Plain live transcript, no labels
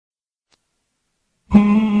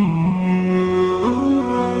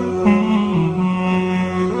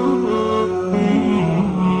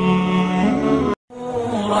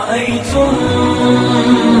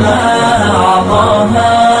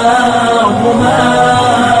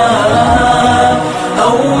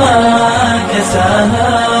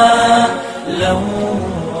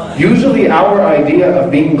Usually our idea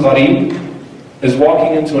of being gharib is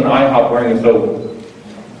walking into an IHOP wearing a thobe,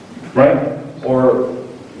 right? Or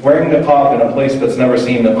wearing niqab in a place that's never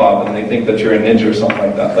seen niqab and they think that you're a ninja or something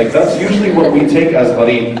like that. Like that's usually what we take as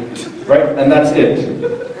gharib, right? And that's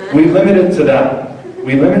it. We limit it to that.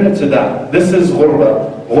 We limit it to that. This is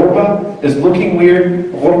ghurba. Ghurba is looking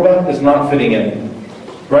weird. Ghurba is not fitting in.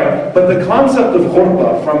 Right? But the concept of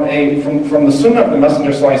ghurba from the sunnah of the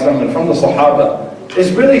Messenger ﷺ and from the Sahaba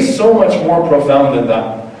is really so much more profound than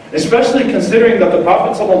that. Especially considering that the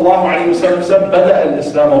Prophet ﷺ said, "Bada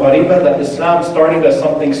al-Islam ghariba," that Islam started as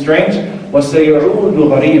something strange, وَسَيَعُودُ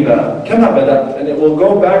غَرِيبًا كَمَا بَدَأَ, and it will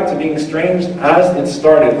go back to being strange as it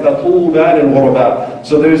started. فَطُوبَى لِلْغُرَبَاءِ.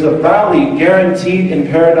 So there's a valley guaranteed in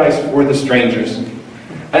paradise for the strangers.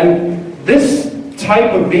 And this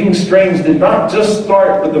type of being strange did not just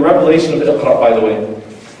start with the revelation of Iqra, by the way.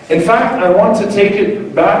 In fact, I want to take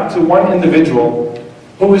it back to one individual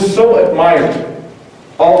who is so admired,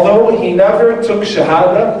 although he never took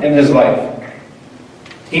shahada in his life.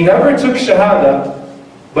 He never took shahada,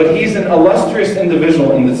 but he's an illustrious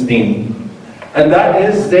individual in this deen. And that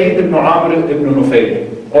is Zayd ibn Amr ibn Nufayl,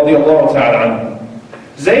 radiyallahu ta'ala anhu.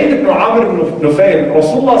 Zayd ibn Amr ibn Nufayl,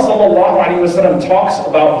 Rasulullah sallallahu alayhi wa sallam talks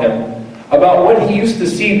about him, about what he used to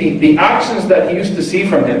see, the actions that he used to see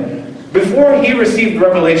from him before he received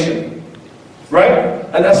revelation. Right?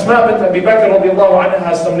 And Asma bint Abi Bakr radiallahu anha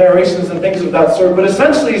has some narrations and things of that sort. But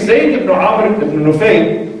essentially, Zayd ibn Amr ibn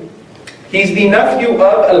Nufayl, he's the nephew of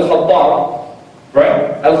Al-Khattab.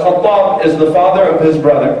 Right? Al-Khattab is the father of his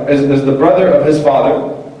brother, is the brother of his father.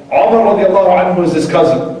 Umar radiallahu anhu is his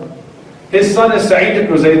cousin. His son is Sa'id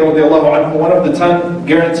ibn Zayd radiallahu anhu, one of the 10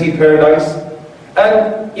 guaranteed paradise.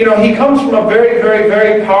 And, you know, he comes from a very, very,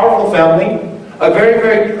 very powerful family, a very,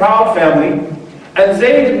 very proud family. And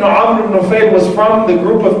Zayd ibn Amr ibn Nufayl was from the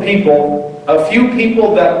group of people, a few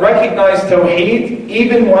people that recognized Tawheed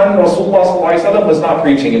even when Rasulullah ﷺ was not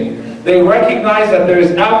preaching it. They recognized that there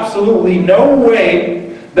is absolutely no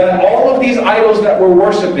way that all of these idols that we're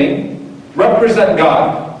worshiping represent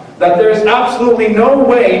God. That there is absolutely no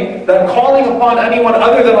way that calling upon anyone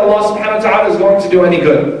other than Allah subhanahu wa ta'ala is going to do any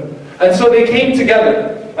good. And so they came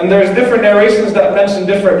together. And there's different narrations that mention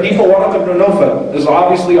different people. Waraq ibn Nawfal is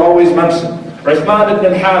obviously always mentioned. Uthman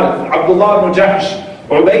ibn Harith, Abdullah ibn Jahsh,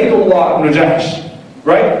 Ubaydullah ibn Jahsh,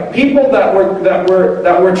 right? People that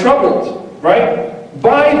were troubled, right,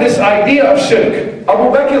 by this idea of shirk. Abu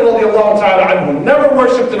Bakr radiallahu ta'ala anhu never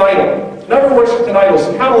worshipped an idol. Never worshipped an idol.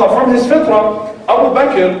 SubhanAllah, from his fitrah, Abu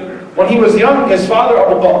Bakr, when he was young, his father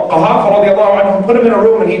Abu Quhafa radiallahu anhu put him in a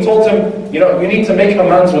room and he told him, you know, you need to make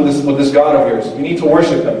amends with this God of yours. You need to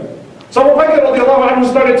worship him. So Abu Bakr radiallahu anhu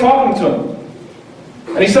started talking to him.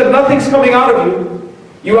 And he said, nothing's coming out of you.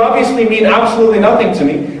 You obviously mean absolutely nothing to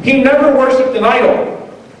me. He never worshipped an idol.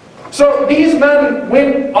 So these men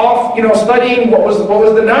went off, you know, studying what was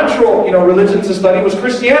the natural, you know, religion to study was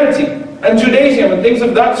Christianity and Judaism and things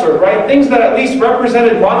of that sort, right? Things that at least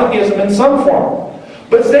represented monotheism in some form.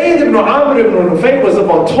 But Zayd ibn Amr ibn Nufayl was of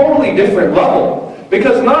a totally different level.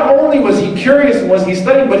 Because not only was he curious and was he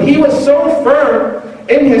studying, but he was so firm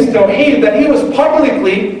in his tawheed that he was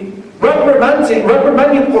publicly reprimanding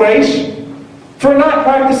Quraysh for not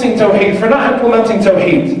practicing tawheed, for not implementing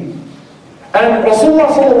tawheed. And Rasulullah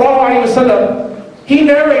sallallahu alayhi wa sallam, he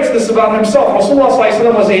narrates this about himself. Rasulullah sallallahu alayhi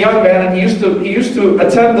wa sallam was a young man and he used to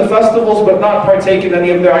attend the festivals but not partake in any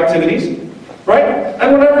of their activities. Right?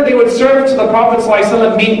 And whenever they would serve to the Prophet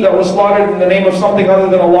ﷺ meat that was slaughtered in the name of something other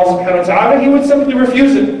than Allah subhanahu wa ta'ala, he would simply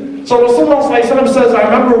refuse it. So Rasulullah ﷺ says, I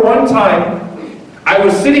remember one time, I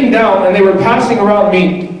was sitting down and they were passing around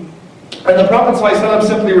meat. And the Prophet ﷺ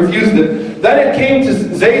simply refused it. Then it came to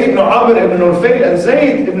Zayd ibn Amr ibn Nufayl, and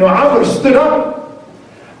Zayd ibn Amr stood up.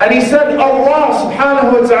 And he said, Allah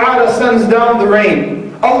subhanahu wa ta'ala sends down the rain.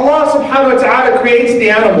 Allah subhanahu wa ta'ala creates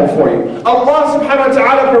the animal for you. Allah subhanahu wa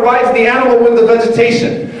ta'ala provides the animal with the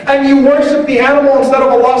vegetation. And you worship the animal instead of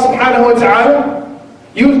Allah subhanahu wa ta'ala?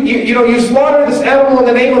 You slaughter this animal in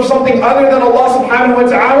the name of something other than Allah subhanahu wa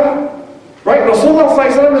ta'ala? Right? Rasulullah sallallahu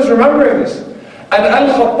alayhi wa sallam is remembering this. And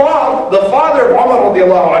Al-Khattab, the father of Umar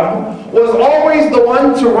radiallahu anhu, was always the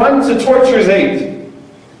one to run to torture Zayd.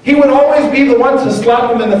 He would always be the one to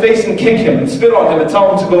slap him in the face and kick him and spit on him and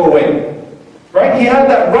tell him to go away. Right? He had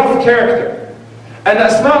that rough character. And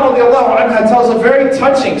Asma radiallahu anha tells a very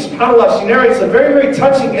touching, subhanAllah, she narrates a very, very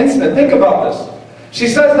touching incident. Think about this. She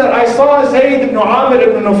says that I saw Zayd ibn Amr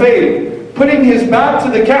ibn Nufayl putting his back to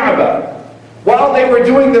the Kaaba while they were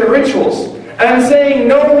doing their rituals and saying,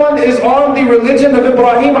 no one is on the religion of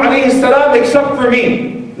Ibrahim alayhi salam except for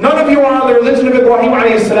me. None of you are on the religion of Ibrahim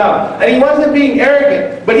alayhi salam. And he wasn't being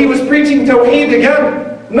arrogant, but he was preaching Tawheed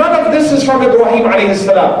again. None of this is from Ibrahim alayhi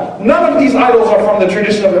salam. None of these idols are from the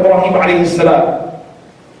tradition of Ibrahim alayhi salam.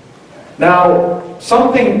 Now,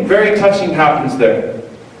 something very touching happens there.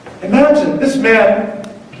 Imagine, this man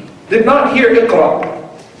did not hear Iqra,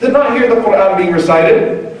 did not hear the Quran being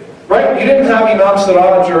recited, right? You didn't have Imam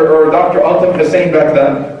Siraj or Dr. Altam Hussain back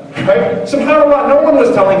then, right? SubhanAllah, no one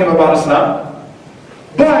was telling him about Islam.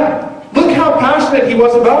 But look how passionate he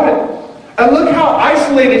was about it. And look how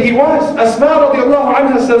isolated he was. Asma radiallahu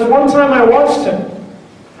anha says, one time I watched him.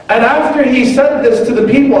 And after he said this to the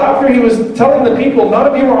people, after he was telling the people, none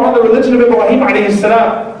of you are on the religion of Ibrahim alayhi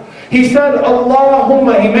salam. He said,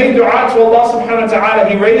 Allahumma, he made dua to Allah subhanahu wa ta'ala.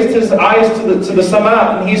 He raised his eyes to the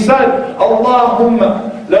sama. And he said,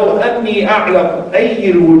 Allahumma, law anni a'lam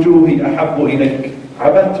ayyi al-wujuhi ahabbu ilayk,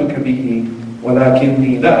 abadtuka bihi,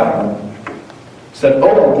 walakinni la a'lam. Said,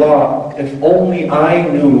 oh Allah, if only I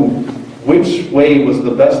knew which way was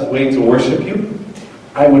the best way to worship you,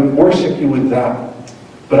 I would worship you with that.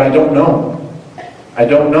 But I don't know. I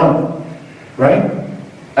don't know. Right?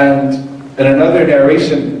 And in another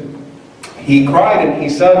narration, he cried and he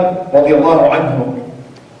said, radiyallahu anhu,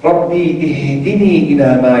 Rabbi ihdini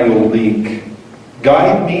ila ma yurdik.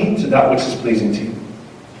 Guide me to that which is pleasing to you.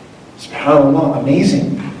 SubhanAllah,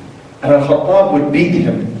 amazing. And Al-Khattab would beat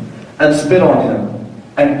him and spit on him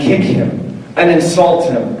and kick him and insult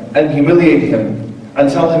him and humiliate him and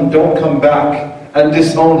tell him, don't come back, and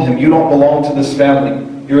disown him. You don't belong to this family.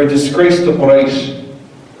 You're a disgrace to Quraysh.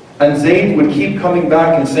 And Zayd would keep coming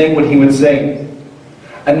back and saying what he would say.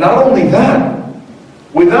 And not only that,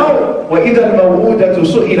 without وَإِذَا الْمَوْءُودَةُ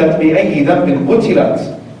سُئِلَتْ بِأَيِّ ذَنْبٍ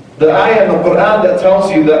قُتِلَتْ, the ayah in the Quran that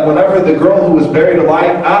tells you that whenever the girl who was buried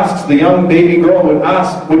alive asks, the young baby girl would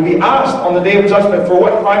be asked on the Day of Judgment, for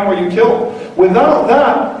what crime were you killed? Without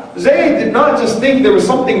that, Zayd did not just think there was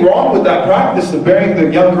something wrong with that practice of burying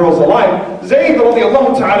the young girls alive. Zayd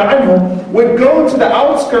radiallahu ta'ala anhu would go to the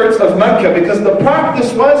outskirts of Mecca, because the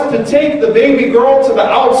practice was to take the baby girl to the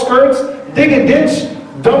outskirts, dig a ditch,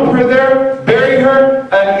 dump her there, bury her,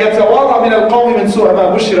 and يَتَوَارَى مِنَ الْقَوْمِ مِنْ سُوءَ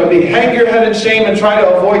مَا بُشِّرَ بِهِ. Hang your head in shame and try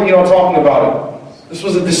to avoid, talking about it. This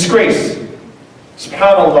was a disgrace.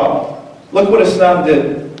 SubhanAllah. Look what Islam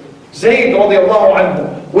did. Zayd radiallahu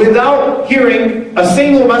anhu, without hearing a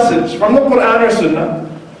single message from the Quran or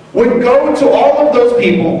Sunnah, would go to all of those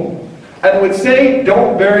people and would say,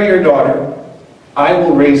 don't bury your daughter. I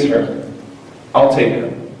will raise her. I'll take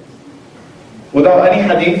her. Without any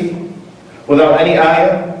hadith, without any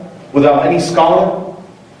ayah, without any scholar,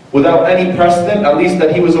 without any precedent, at least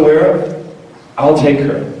that he was aware of, I'll take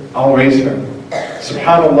her. I'll raise her.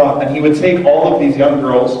 SubhanAllah. And he would take all of these young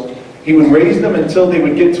girls, he would raise them until they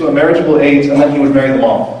would get to a marriageable age, and then he would marry them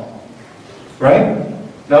off. Right?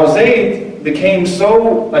 Now Zayd became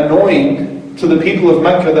so annoying to the people of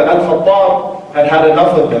Mecca that Al-Khattab had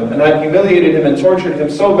enough of him and had humiliated him and tortured him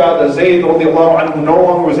so bad that Zayd radiallahu anhu no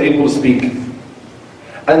longer was able to speak.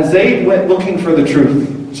 And Zayd went looking for the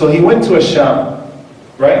truth. So he went to Asham.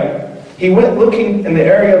 Right? He went looking in the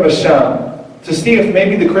area of Asham to see if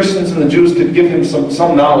maybe the Christians and the Jews could give him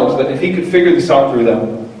some knowledge, that if he could figure this out through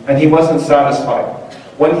them. And he wasn't satisfied.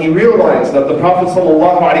 When he realized that the Prophet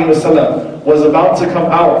ﷺ was about to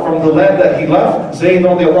come out from the land that he left, Zayd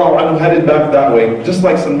radiallahu anhu headed back that way, just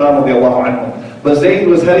like Salman radiallahu anhu. But Zayd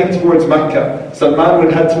was heading towards Mecca. Salman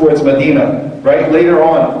would head towards Medina. Right? Later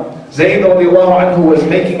on, Zayd radiallahu anhu was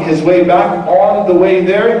making his way back. On the way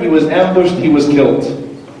there, he was ambushed, he was killed.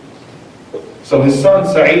 So his son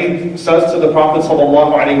Sa'id says to the Prophet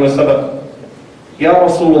ﷺ, Ya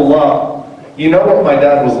Rasulullah, you know what my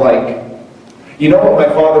dad was like. You know what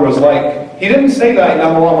my father was like. He didn't say La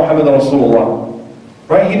ilaha illallah Muhammadan Rasulullah.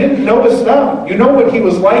 Right? He didn't know Islam. You know what he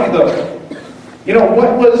was like though.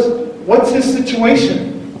 What's his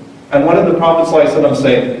situation? And what did the Prophet ﷺ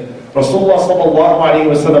say? Rasulullah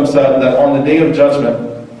ﷺ said that on the Day of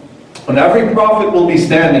Judgment, when every prophet will be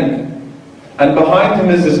standing, and behind him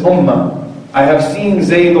is his ummah, I have seen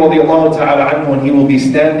Zayd radiallahu ta'ala anhu, and he will be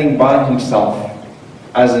standing by himself,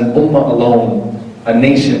 as an ummah alone, a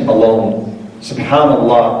nation alone.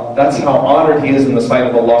 SubhanAllah, that's how honored he is in the sight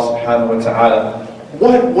of Allah subhanahu wa ta'ala.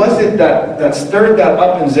 What was it that stirred that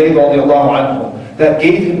up in Zayd radiallahu anhu, that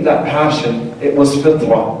gave him that passion? It was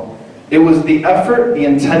fitrah. It was the effort, the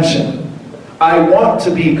intention. I want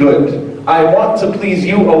to be good. I want to please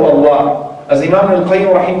you, O Allah. As Imam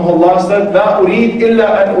al-Qayyim rahimahullah said, مَا أُرِيد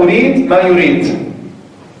إِلَّا أَنْ أُرِيد مَا يُرِيد.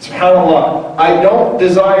 SubhanAllah, I don't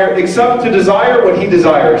desire except to desire what he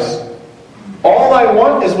desires. All I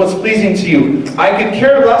want is what's pleasing to you. I could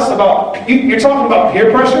care less about, you're talking about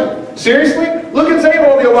peer pressure? Seriously? Look at Zayd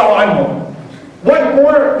radiallahu anhu. What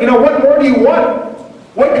more, what more do you want?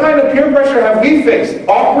 What kind of peer pressure have we faced?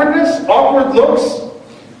 Awkwardness, awkward looks,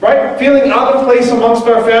 right? Feeling out of place amongst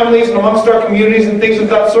our families and amongst our communities and things of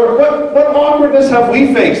that sort. What awkwardness have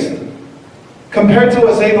we faced compared to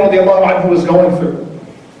what Zayd radiallahu anhu was going through?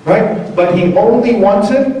 Right? But he only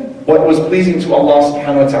wanted what was pleasing to Allah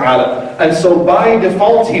subhanahu wa ta'ala. And so by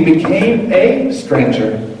default he became a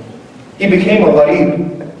stranger. He became a gharib.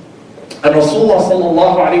 And Rasulullah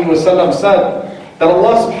sallallahu alayhi wa sallam said that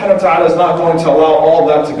Allah subhanahu wa ta'ala is not going to allow all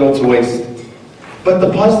that to go to waste. But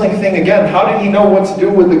the puzzling thing again, how did he know what to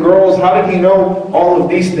do with the girls? How did he know all of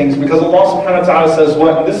these things? Because Allah subhanahu wa ta'ala says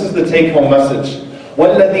what? And this is the take-home message.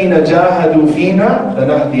 وَالَّذِينَ جَاهَدُوا فِينَا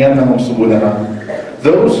لَنَهْدِيَنَّهُمْ سُبُلَنَا.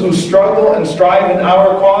 Those who struggle and strive in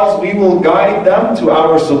our cause, we will guide them to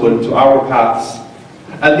our subul, to our paths.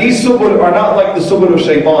 And these subul are not like the subul of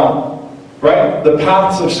shaitan, right? The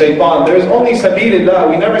paths of shaitan. There's only sabilillah.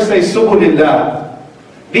 We never say subulillah.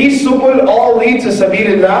 These subul all lead to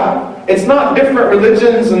sabilillah. It's not different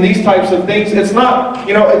religions and these types of things. It's not,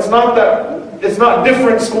 it's not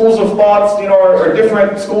different schools of thoughts, or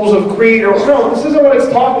different schools of creed. No, this isn't what it's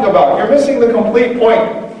talking about. You're missing the complete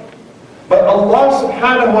point. But Allah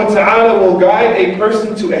subhanahu wa ta'ala will guide a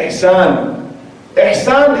person to ihsan.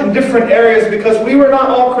 Ihsan in different areas, because we were not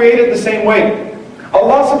all created the same way.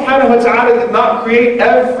 Allah subhanahu wa ta'ala did not create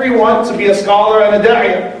everyone to be a scholar and a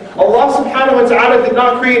da'iyah. Allah subhanahu wa ta'ala did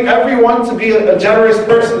not create everyone to be a generous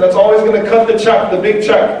person that's always going to cut the check, the big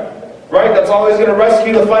check, right? That's always going to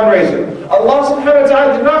rescue the fundraiser. Allah subhanahu wa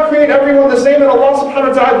ta'ala did not create everyone the same, and Allah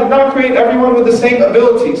subhanahu wa ta'ala did not create everyone with the same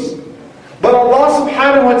abilities. But Allah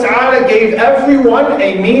subhanahu wa ta'ala gave everyone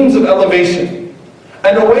a means of elevation,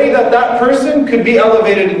 and a way that that person could be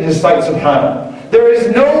elevated in His sight, subhanahu. There is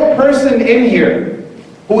no person in here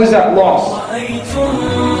who is at loss.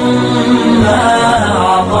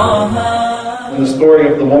 In the story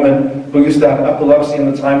of the woman who used to have epilepsy in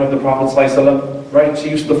the time of the Prophet ﷺ, right? She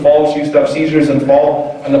used to fall, she used to have seizures and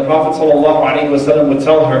fall, and the Prophet ﷺ would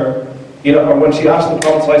tell her, or when she asked the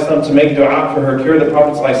Prophet ﷺ to make dua for her cure, the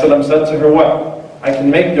Prophet ﷺ said to her, what? I can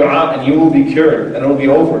make dua and you will be cured and it will be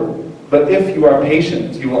over. But if you are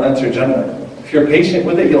patient, you will enter Jannah. If you're patient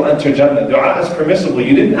with it, you'll enter Jannah. Dua is permissible.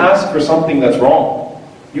 You didn't ask for something that's wrong.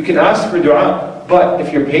 You can ask for dua, but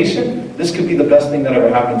if you're patient, this could be the best thing that ever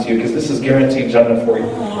happened to you, because this is guaranteed Jannah for you.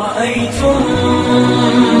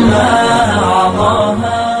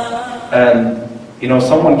 And,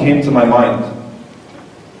 someone came to my mind.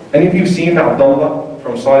 Any of you seen Abdullah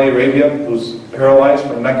from Saudi Arabia, who's paralyzed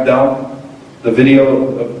from neck down? The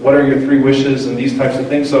video of what are your 3 wishes and these types of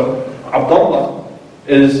things. So Abdullah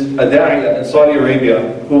is a da'iyah in Saudi Arabia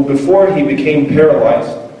who, before he became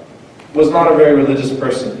paralyzed, was not a very religious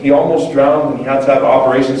person. He almost drowned and he had to have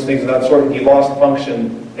operations, things of that sort. He lost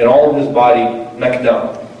function in all of his body, neck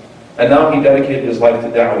down. And now he dedicated his life to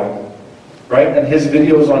da'wah. Right? And his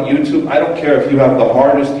videos on YouTube, I don't care if you have the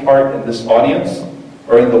hardest heart in this audience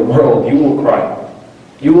or in the world, you will cry.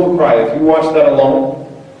 You will cry. If you watch that alone,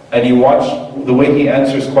 and you watch the way he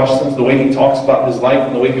answers questions, the way he talks about his life,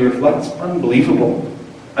 and the way he reflects, unbelievable.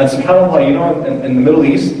 And subhanAllah, in the Middle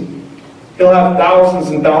East, he'll have thousands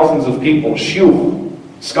and thousands of people, shuyukh,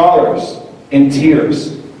 scholars, in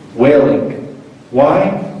tears, wailing.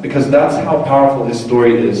 Why? Because that's how powerful his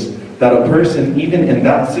story is. That a person, even in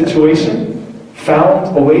that situation,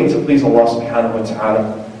 found a way to please Allah subhanahu wa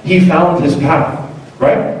ta'ala. He found his path,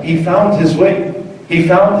 right? He found his way. He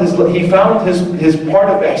found his part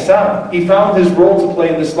of ihsan. He found his role to play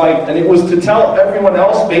in this life. And it was to tell everyone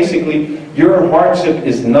else, basically, your hardship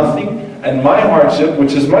is nothing, and my hardship,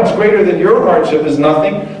 which is much greater than your hardship, is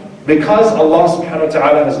nothing, because Allah subhanahu wa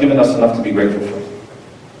ta'ala has given us enough to be grateful for.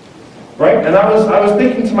 Right? And I was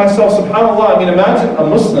thinking to myself, subhanAllah, imagine a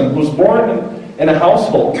Muslim who's born in a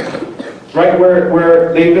household, right,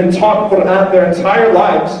 where they've been taught Quran their entire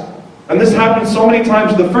lives. And this happened so many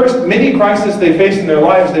times. The first mini crisis they faced in their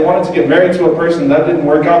lives, they wanted to get married to a person, that didn't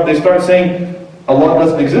work out. They start saying, Allah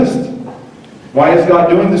doesn't exist. Why is God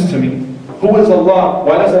doing this to me? Who is Allah?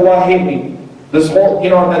 Why does Allah hate me? This whole,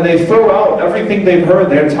 and they throw out everything they've heard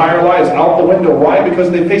their entire lives out the window. Why? Because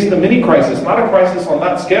they faced a mini crisis, not a crisis on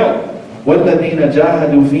that scale. وَالَّذِينَ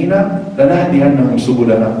جَاهَدُوا فِينَا لَنَهْدِيَنَّهُمْ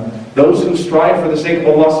سُبُلَنَا. Those who strive for the sake of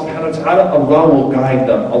Allah subhanahu wa ta'ala, Allah will guide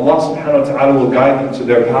them. Allah subhanahu wa ta'ala will guide them to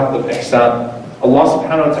their path of ihsan. Allah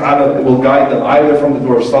subhanahu wa ta'ala will guide them either from the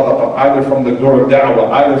door of sadaqah, either from the door of da'wah,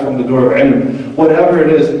 either from the door of ilm. Whatever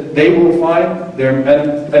it is, they will find their,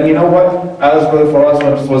 and you know what? As Brother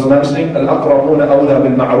Waaz was mentioning, al-aqrabuna awla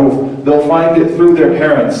bil ma'ruf. They'll find it through their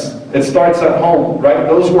parents. It starts at home, right?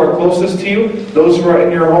 Those who are closest to you, those who are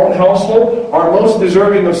in your own household, are most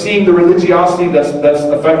deserving of seeing the religiosity that's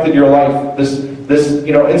affected your life, this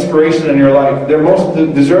inspiration in your life. They're most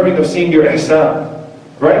deserving of seeing your ihsan.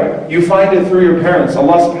 Right? You find it through your parents.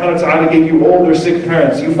 Allah subhanahu wa ta'ala gave you old or sick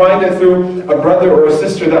parents. You find it through a brother or a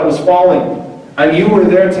sister that was falling, and you were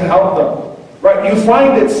there to help them. Right? You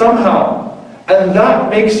find it somehow. And that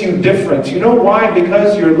makes you different. You know why?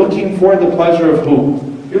 Because you're looking for the pleasure of who?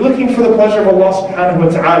 You're looking for the pleasure of Allah subhanahu wa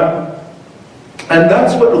ta'ala. And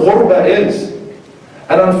that's what ghurba is.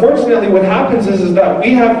 And unfortunately what happens is that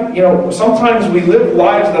we have, sometimes we live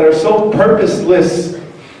lives that are so purposeless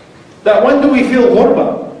that when do we feel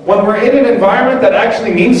ghurba? When we're in an environment that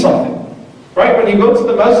actually means something. Right? When you go to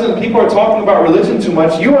the masjid and people are talking about religion too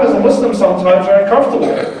much, you as a Muslim sometimes are uncomfortable.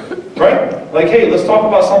 Right? Like, hey, let's talk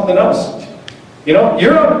about something else.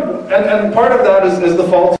 And part of that is the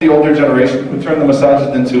fault of the older generation who turned the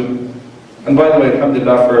masajid into, and by the way,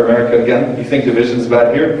 alhamdulillah for America again, you think division's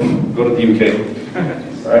bad here? Go to the UK.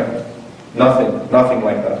 Right? Nothing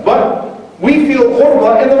like that. But we feel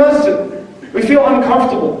ghurba in the masjid. We feel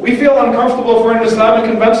uncomfortable. We feel uncomfortable if we're in an Islamic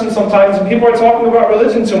convention sometimes and people are talking about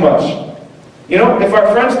religion too much. If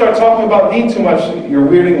our friends start talking about deen too much, you're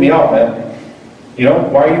weirding me out, man.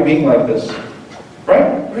 Why are you being like this?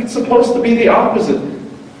 Right? It's supposed to be the opposite.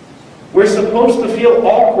 We're supposed to feel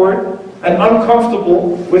awkward and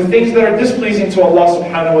uncomfortable with things that are displeasing to Allah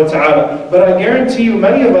subhanahu wa ta'ala. But I guarantee you,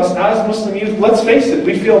 many of us as Muslim youth, let's face it,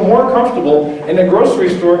 we feel more comfortable in a grocery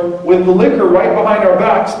store with the liquor right behind our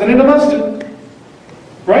backs than in a masjid.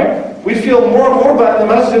 Right? We feel more ghurba in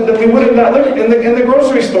the masjid than we would in the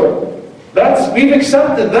grocery store. We've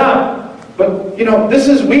accepted that. But, this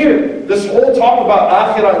is weird. This whole talk about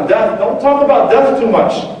akhirah and death. Don't talk about death too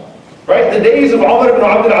much. Right? The days of Umar ibn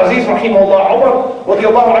Abdul Aziz, rahimahullah, Umar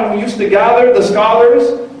radiallahu anhu used to gather the scholars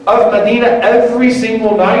of Medina every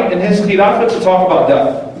single night in his khilafah to talk about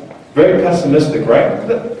death. Very pessimistic, right?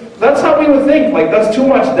 That's how we would think. Like, that's too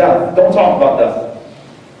much death. Don't talk about death.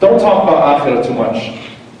 Don't talk about akhirah too much.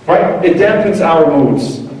 Right? It dampens our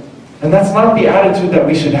moods. And that's not the attitude that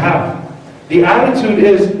we should have. The attitude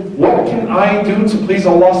is, what can I do to please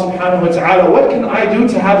Allah subhanahu wa ta'ala? What can I do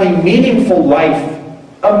to have a meaningful life?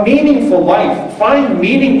 A meaningful life. Find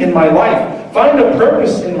meaning in my life. Find a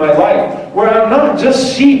purpose in my life. Where I'm not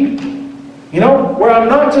just sheep. Where I'm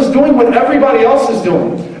not just doing what everybody else is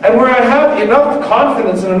doing. And where I have enough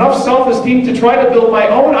confidence and enough self-esteem to try to build my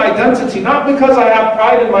own identity. Not because I have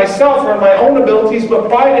pride in myself or in my own abilities, but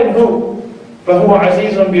pride in who? فَهُوَ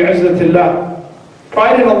عَزِيزٌ بِعِزَّةِ اللَّهِ.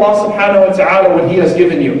 Pride in Allah subhanahu wa ta'ala, what He has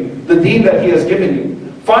given you. The deen that He has given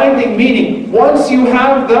you. Finding meaning. Once you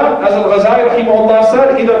have that, as Al-Ghazali rahimahullah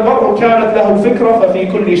said, إِذَا الْمَرْءُ كَانَتْ لَهُ فِكْرَةً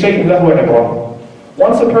فَفِي كُلِّ شَيْءٍ لَهُ عِبْرَةٌ.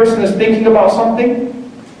 Once a person is thinking about something,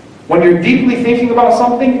 when you're deeply thinking about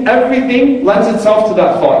something, everything lends itself to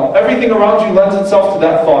that thought. Everything around you lends itself to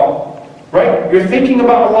that thought. Right? You're thinking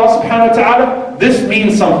about Allah subhanahu wa ta'ala, this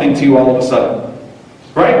means something to you all of a sudden.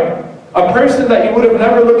 Right? A person that you would have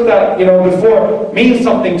never looked at, before means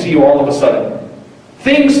something to you all of a sudden.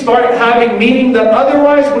 Things start having meaning that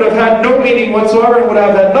otherwise would have had no meaning whatsoever and would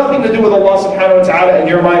have had nothing to do with Allah subhanahu wa ta'ala in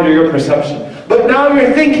your mind or your perception. But now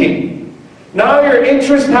you're thinking. Now your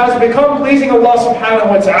interest has become pleasing Allah subhanahu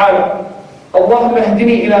wa ta'ala. Allahumma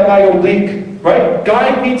hdini ila ma yurdik. Right?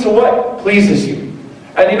 Guide me to what pleases you.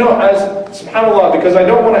 And as subhanAllah, because I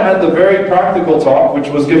don't want to end the very practical talk, which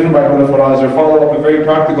was given by Brother Waaz, or follow up a very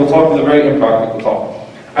practical talk with a very impractical talk.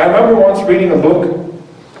 I remember once reading a book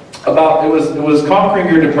about, it was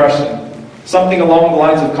conquering your depression. Something along the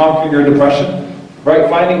lines of conquering your depression, right?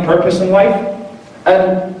 Finding purpose in life.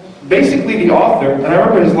 And basically the author, and I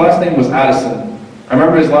remember his last name was Addison. I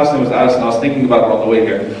was thinking about it on the way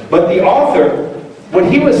here. But the author,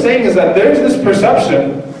 what he was saying is that there's this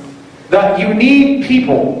perception that you need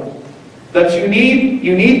people, that you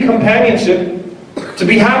need companionship to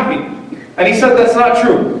be happy. And he said that's not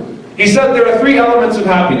true. He said there are three elements of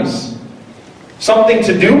happiness. Something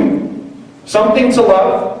to do, something to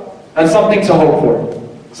love, and something to hope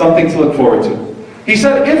for. Something to look forward to. He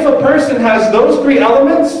said if a person has those three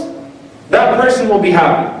elements, that person will be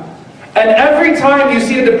happy. And every time you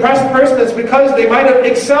see a depressed person, it's because they might have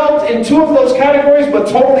excelled in two of those categories, but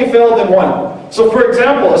totally failed in one. So for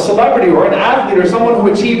example, a celebrity or an athlete or someone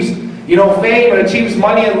who achieves fame and achieves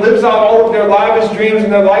money and lives out all of their lavish dreams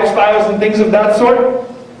and their lifestyles and things of that sort,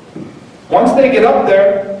 once they get up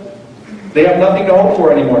there, they have nothing to hope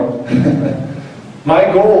for anymore.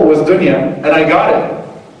 My goal was dunya, and I got it.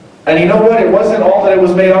 And you know what? It wasn't all that it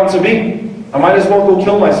was made out to be. I might as well go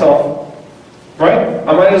kill myself. Right?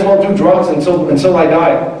 I might as well do drugs until I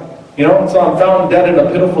die. You know, so I'm found dead in a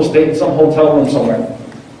pitiful state in some hotel room somewhere.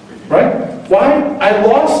 Right? Why? I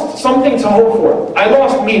lost something to hope for. I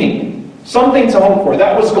lost meaning. Something to hope for.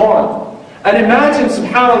 That was gone. And imagine,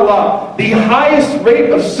 subhanAllah, the highest rate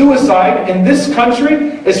of suicide in this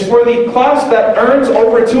country is for the class that earns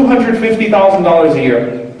over $250,000 a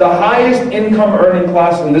year. The highest income earning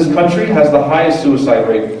class in this country has the highest suicide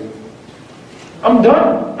rate. I'm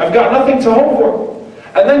done. I've got nothing to hope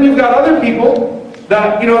for. And then you've got other people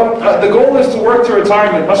that, you know, the goal is to work to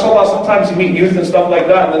retirement. MashaAllah, sometimes you meet youth and stuff like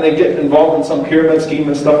that, and then they get involved in some pyramid scheme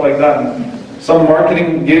and stuff like that, and some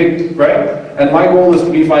marketing gig, right? And my goal is to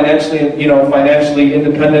be financially, you know, financially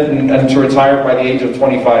independent and to retire by the age of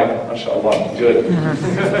 25. MashaAllah, good.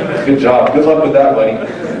 Good job. Good luck with that,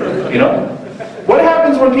 buddy. You know? What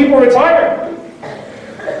happens when people retire?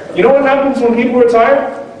 You know what happens when people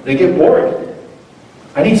retire? They get bored.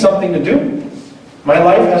 I need something to do. My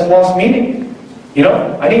life has lost meaning. You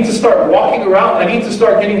know, I need to start walking around. I need to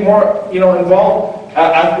start getting more, you know, involved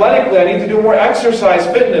athletically. I need to do more exercise,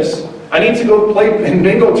 fitness. I need to go play in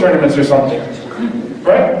bingo tournaments or something,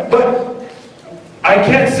 right? But I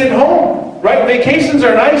can't sit home, right? Vacations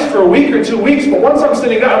are nice for a week or 2 weeks, but once I'm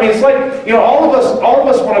sitting down, I mean, it's like, you know, all of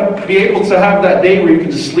us want to be able to have that day where you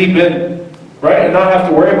can just sleep in, right, and not have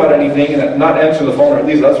to worry about anything and not answer the phone, or at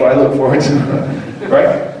least that's what I look forward to,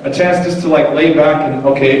 right? A chance just to like lay back and,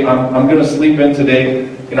 okay, I'm going to sleep in today,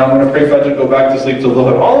 you know, I'm going to pray Fajr, go back to sleep till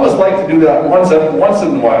Dhuhr. All of us like to do that once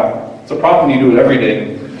in a while. It's a problem you do it every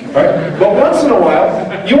day, right? But once in a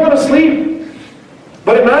while, you want to sleep.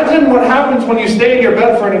 But imagine what happens when you stay in your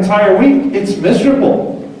bed for an entire week. It's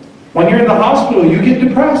miserable. When you're in the hospital, you get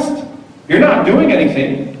depressed. You're not doing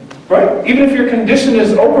anything, right? Even if your condition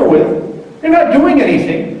is over with, you're not doing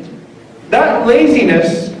anything. That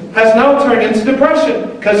laziness has now turned into depression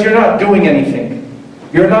because you're not doing anything.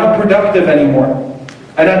 You're not productive anymore.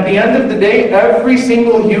 And at the end of the day, every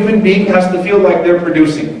single human being has to feel like they're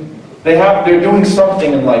producing. They're doing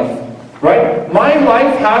something in life, right? My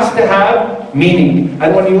life has to have meaning.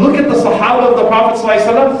 And when you look at the Sahaba of the Prophet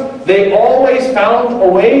ﷺ, they always found a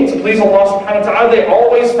way to please Allah subhanahu wa ta'ala. They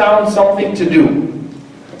always found something to do.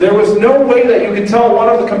 There was no way that you could tell one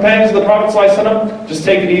of the companions of the Prophet ﷺ, just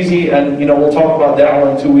take it easy and, you know, we'll talk about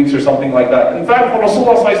da'wah in 2 weeks or something like that. In fact, when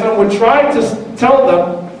Rasulullah ﷺ would try to tell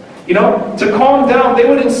them, you know, to calm down, they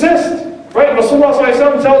would insist. Right? Rasulullah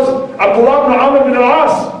ﷺ tells Abdullah ibn Amr ibn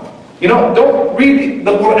al-As, you know, don't read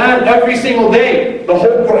the Quran every single day, the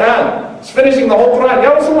whole Quran. It's finishing the whole Quran.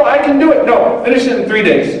 Ya Rasulullah, I can do it. No, finish it in 3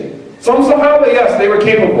 days. Some Sahaba, yes, they were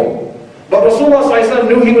capable. But Rasulullah ﷺ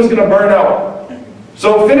knew he was going to burn out.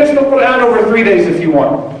 So finish the Quran over 3 days if you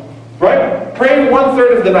want. Right? Pray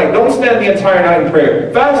 1/3 of the night. Don't stand the entire night in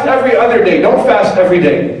prayer. Fast every other day. Don't fast every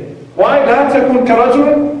day. Why? لا تكن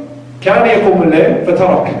كرجل كان يقوم الليل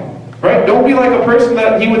فترك. Right? Don't be like a person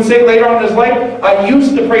that he would say later on in his life, I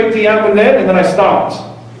used to pray Qiyam al-Layl and then I stopped.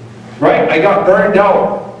 Right? I got burned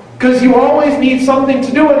out. Because you always need something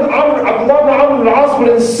to do. And Abdullah ibn Amr ibn al-As would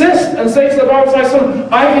insist and say to the Prophet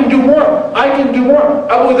ﷺ, I can do more. I can do more.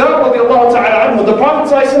 Abu Dhar radiallahu ta'ala anhu, the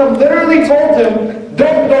Prophet ﷺ literally told him,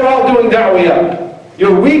 don't go out doing da'wah yet.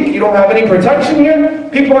 You're weak, you don't have any protection here,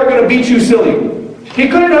 people are going to beat you silly. He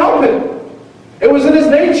couldn't help it. It was in his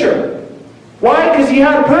nature. Why? Because he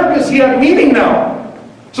had purpose, he had meaning now.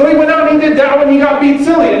 So he went out and he did da'wah and he got beat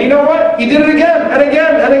silly. And you know what? He did it again and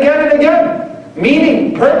again and again and again.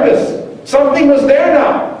 Meaning, purpose. Something was there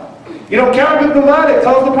now. You know, Ka'b ibn Malik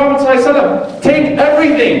tells the Prophet ﷺ, take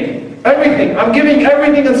everything. Everything. I'm giving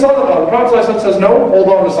everything in sadaqah. The Prophet ﷺ says, no, hold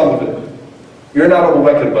on to some of it. You're not Abu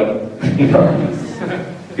Bakr, buddy. You know?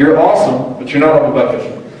 You're awesome, but you're not Abu Bakr.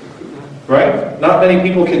 Right? Not many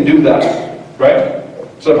people can do that. Right?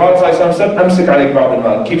 So the Prophet ﷺ said, Amsik alayk ba'd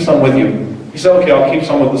al-mal. Keep some with you. He said, okay, I'll keep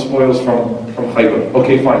some of the spoils from Khaybar.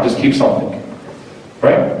 Okay, fine, just keep something.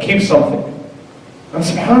 Right? Keep something. And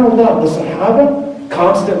subhanAllah, the Sahaba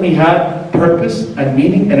constantly had purpose and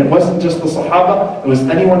meaning, and it wasn't just the Sahaba, it was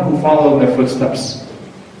anyone who followed in their footsteps.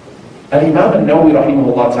 And Imam al-Nawawi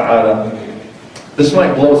rahimahullah ta'ala, this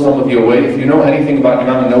might blow some of you away. If you know anything about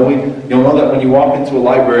Imam al-Nawawi, you'll know that when you walk into a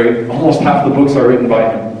library, almost half the books are written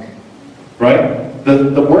by him. Right?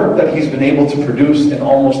 The work that he's been able to produce in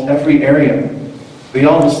almost every area.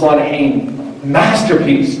 Riyadh al-Salihin,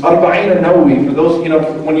 masterpiece. Arba'in al-Nawawi, for those, you know,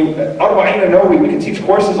 when you, Arba'in al-Nawawi, we can teach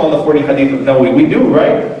courses on the 40 hadith of Nawawi. We do,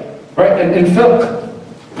 right? Right? And in fiqh,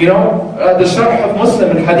 you know, the sharh of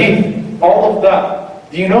Muslim and hadith, all of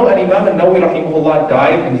that. Do you know that Imam al-Nawawi rahimahullah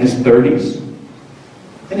died in his 30s?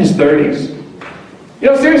 In his 30s. You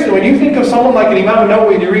know, seriously, when you think of someone like an Imam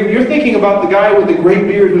al-Nawawi, you're thinking about the guy with the great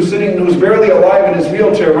beard who's barely alive in his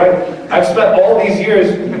wheelchair, right? I've spent all these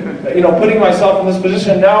years, putting myself in this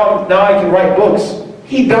position. Now I can write books.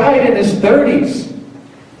 He died in his 30s.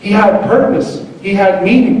 He had purpose. He had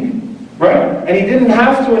meaning, right? And he didn't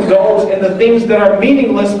have to indulge in the things that are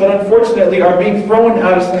meaningless, but unfortunately are being thrown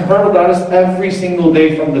at us and hurled at us every single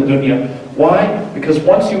day from the dunya. Why? Because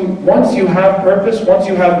once you have purpose, once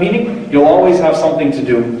you have meaning, you'll always have something to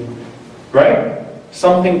do, right?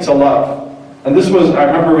 Something to love. And this was, I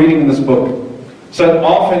remember reading in this book, said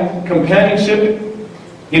often companionship,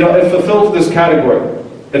 it fulfills this category.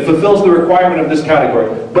 It fulfills the requirement of this category.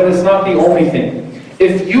 But it's not the only thing.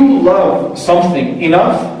 If you love something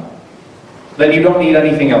enough, then you don't need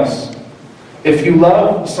anything else. If you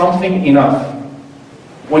love something enough,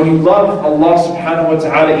 when you love Allah subhanahu wa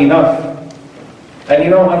ta'ala enough,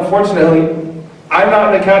 and unfortunately, I'm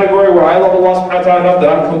not in a category where I love Allah subhanahu wa ta'ala enough that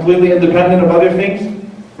I'm completely independent of other things,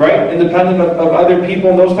 right? Independent of other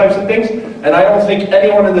people and those types of things. And I don't think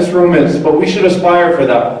anyone in this room is, but we should aspire for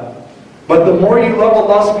that. But the more you love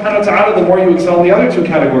Allah subhanahu wa ta'ala, the more you excel in the other two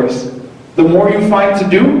categories. The more you find to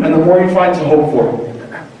do, and the more you find to hope for.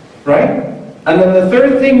 Right? And then the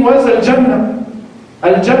third thing was Al-Jannah.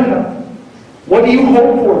 Al-Jannah. What do you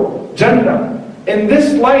hope for? Jannah. In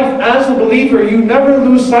this life, as a believer, you never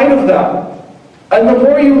lose sight of that. And the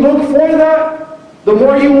more you look for that, the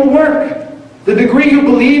more you will work. The degree you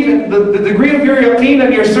believe in, the degree of your yaqeen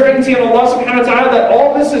and your certainty in Allah subhanahu wa ta'ala that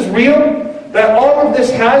all this is real, that all of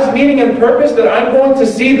this has meaning and purpose, that I'm going to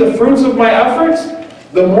see the fruits of my efforts,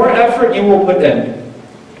 the more effort you will put in.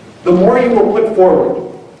 The more you will put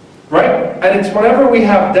forward. Right? And it's whenever we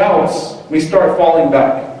have doubts, we start falling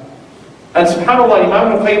back. And subhanAllah,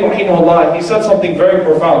 Imam al-Qayyim rahimahullah, he said something very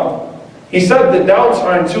profound. He said the doubts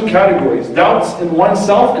are in two categories. Doubts in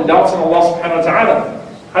oneself and doubts in Allah subhanahu wa ta'ala.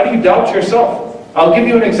 How do you doubt yourself? I'll give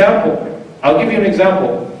you an example.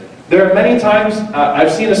 There are many times,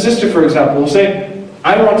 I've seen a sister, for example, who say,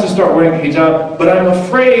 I want to start wearing hijab, but I'm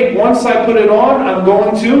afraid once I put it on, I'm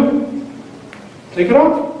going to take it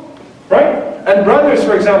off. Right? And brothers,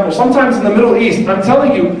 for example, sometimes in the Middle East, I'm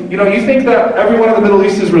telling you, you think that everyone in the Middle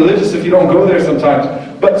East is religious if you don't go there sometimes.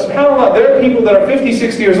 But subhanAllah, there are people that are 50,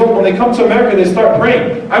 60 years old, when they come to America, they start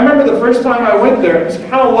praying. I remember the first time I went there,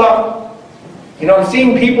 subhanAllah, I'm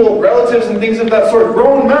seeing people, relatives and things of that sort,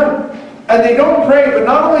 grown men, and they don't pray, but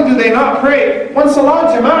not only do they not pray, when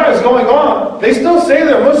Salat Jama'ah is going on, they still say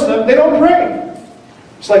they're Muslim, they don't pray.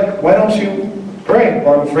 It's like, why don't you pray?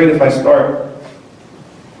 Well, I'm afraid if I start,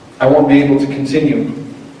 I won't be able to continue.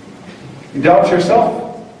 You doubt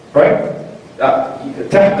yourself, right?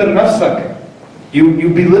 تحقر نفسك. You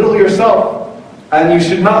belittle yourself, and you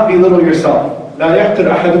should not belittle yourself. لا يحقر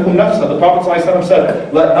أحدكم نفسه. The Prophet ﷺ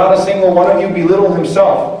said, let not a single one of you belittle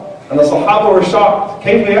himself. And the Sahaba were shocked.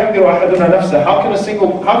 كيف يحقر أحدنا نفسه? How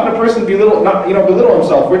can a person belittle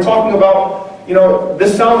himself? We're talking about,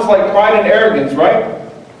 this sounds like pride and arrogance, right?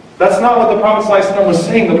 That's not what the Prophet ﷺ was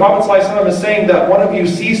saying. The Prophet ﷺ is saying that one of you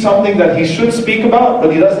sees something that he should speak about,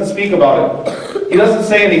 but he doesn't speak about it. He doesn't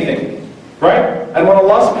say anything. Right? And when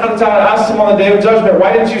Allah subhanahu wa ta'ala asked him on the Day of Judgment,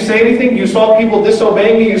 why didn't you say anything? You saw people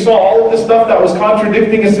disobeying me. You saw all of this stuff that was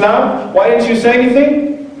contradicting Islam. Why didn't you say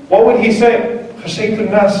anything? What would he say? Khashaytun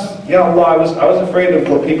nas. Ya Allah, I was afraid of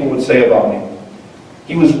what people would say about me.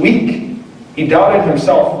 He was weak. He doubted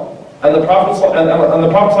himself. And the Prophet said,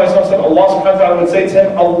 Allah subhanahu wa ta'ala would say to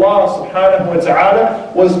him, Allah subhanahu wa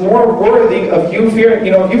ta'ala was more worthy of you fearing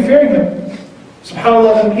him.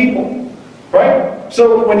 SubhanAllah, than people. Right?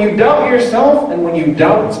 So when you doubt yourself and when you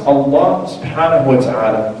doubt Allah subhanahu wa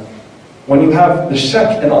ta'ala, when you have the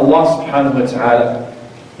shak in Allah subhanahu wa ta'ala,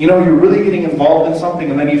 you're really getting involved in something,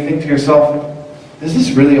 and then you think to yourself, is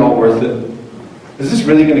this really all worth it? Is this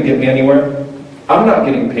really going to get me anywhere? I'm not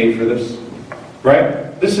getting paid for this. Right?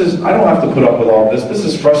 I don't have to put up with all this. This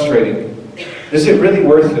is frustrating. Is it really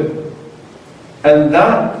worth it? And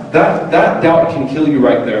that doubt can kill you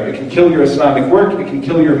right there. It can kill your Islamic work, it can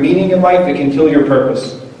kill your meaning in life, it can kill your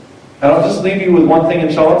purpose. And I'll just leave you with one thing,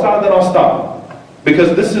 inshallah ta'ala, then I'll stop.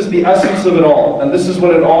 Because this is the essence of it all, and this is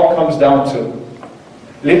what it all comes down to.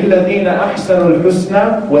 لِلَّذِينَ أَحْسَنُوا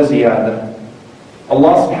الْحُسْنَى وَزِيَادَةً.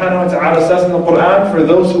 Allah subhanahu wa ta'ala says in the Quran, for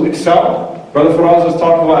those who excel, Brother Faraz was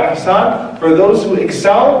talking about ihsan, for those who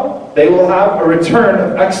excel, they will have a return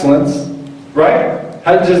of excellence, right?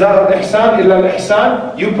 هَلْ جَزَاءُ الْإِحْسَانِ إِلَّا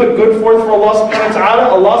الْإِحْسَانِ. You put good forth for Allah subhanahu wa ta'ala,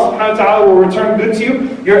 Allah subhanahu wa ta'ala will return good to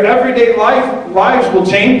you. Your everyday lives will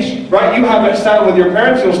change, right? You have ihsan with your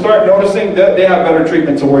parents, you'll start noticing that they have better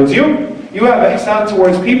treatment towards you. You have ihsan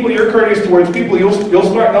towards people, you're courteous towards people, you'll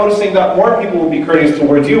start noticing that more people will be courteous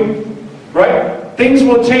towards you, right? Things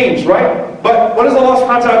will change, right? But what is Allah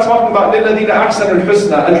subhanahu wa ta'ala talking about? لِلَّذِينَ أَحْسَنُوا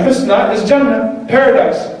الْحُسْنَى. Al-Husna is Jannah,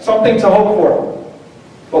 paradise, something to hope for.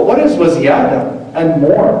 But what is waziyada and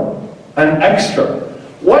more and extra?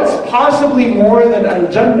 What's possibly more than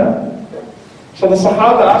al-Jannah? So the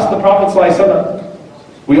Sahaba asked the Prophet ﷺ,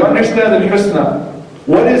 we understand al-Husna.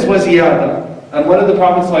 What is waziyada? And what did the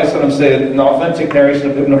Prophet ﷺ say in the authentic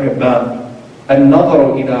narration of Ibn Hibban?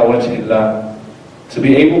 An-nadharu ila wajhillah. To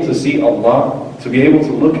be able to see Allah, to be able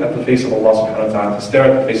to look at the face of Allah subhanahu wa ta'ala, to stare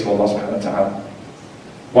at the face of Allah subhanahu wa ta'ala.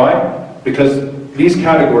 Why? Because these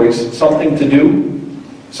categories, something to do,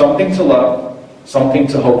 something to love, something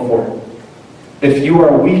to hope for. If you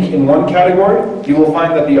are weak in one category, you will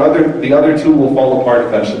find that the other two will fall apart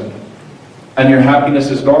eventually. And your happiness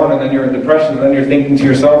is gone, and then you're in depression, and then you're thinking to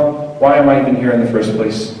yourself, why am I even here in the first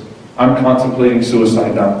place? I'm contemplating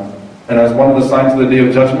suicide now. And as one of the signs of the Day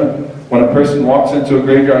of Judgment, when a person walks into a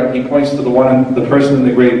graveyard and he points to the person in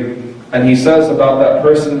the grave, and he says about that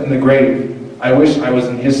person in the grave, I wish I was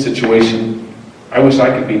in his situation. I wish I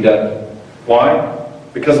could be dead. Why?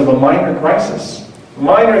 Because of a minor crisis.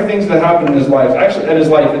 Minor things that happen in his life. Actually, in his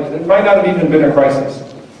life, it might not have even been a crisis.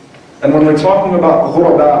 And when we're talking about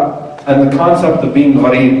ghuraba and the concept of being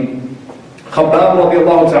gharib, Khabbab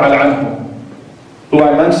radiallahu ta'ala anhu, who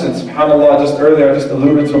I mentioned, subhanAllah, just earlier, I just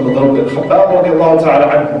alluded to him a little bit. Khabbab radiallahu ta'ala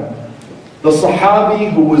anhu, the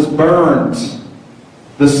Sahabi who was burned,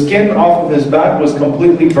 the skin off of his back was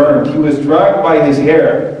completely burned. He was dragged by his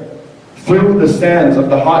hair through the sands of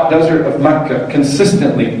the hot desert of Mecca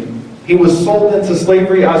consistently. He was sold into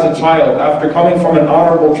slavery as a child after coming from an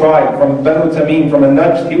honorable tribe, from Banu Tamim, from a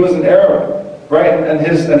Najd. He was an Arab, right? And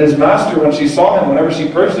his master, when she saw him, whenever she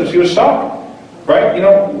cursed him, she was shocked, right?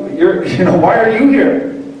 Why are you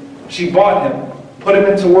here? She bought him, put him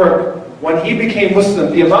into work. When he became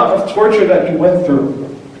Muslim, the amount of torture that he went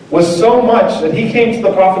through was so much that he came to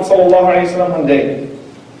the Prophet ﷺ one day.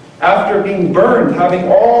 After being burned,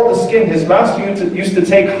 having all the skin, his master used to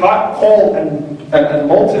take hot coal and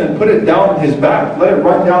molten and put it down his back, let it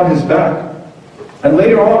run down his back. And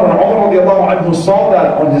later on, when Umar radiallahu anhu saw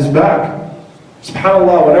that on his back,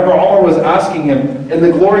 subhanAllah, whenever Umar was asking him in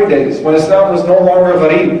the glory days, when Islam was no longer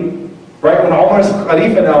gharib, right, when Umar is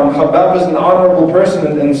Khalifa now and Khabbab is an honorable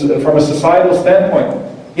person and from a societal standpoint,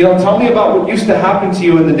 tell me about what used to happen to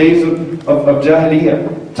you in the days of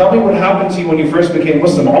Jahiliyyah. Tell me what happened to you when you first became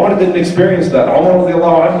Muslim. Umar didn't experience that. Umar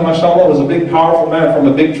radiallahu anhu, mashallah, was a big, powerful man from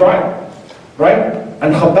a big tribe. Right?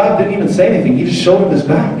 And Khabbab didn't even say anything. He just showed him his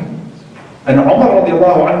back. And Umar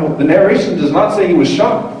radiallahu anhu, the narration does not say he was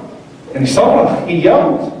shocked. And he saw, he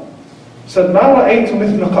yelled. Said, مَا رَأَيْتُ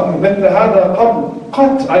مِثْلَ هَذَا قَبْلُ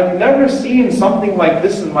قَطْ. I've never seen something like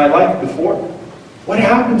this in my life before. What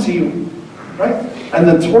happened to you? Right? And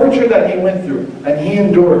the torture that he went through, and he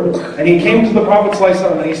endured. And he came to the Prophet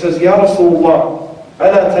ﷺ and he says, Ya Rasulullah,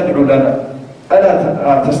 أَلَا تَدْعُ لَنَا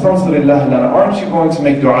أَلَا تَسْتَنصِرِ اللَّهَ لَنَا. Aren't you going to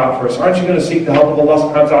make dua for us? Aren't you going to seek the help of Allah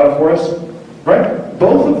subhanahu wa ta'ala for us? Right?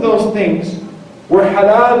 Both of those things were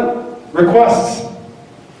halal requests.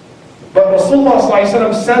 But Rasulullah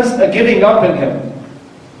ﷺ sensed a giving up in him.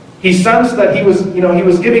 He sensed that he was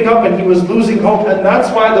giving up and he was losing hope. And that's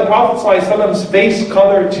why the Prophet ﷺ's face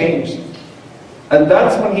color changed. And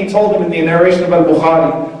that's when he told them in the narration of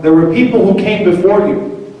Al-Bukhari, there were people who came before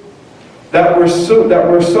you that were sewed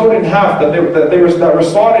in half, that were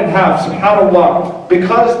sawed in half, subhanAllah,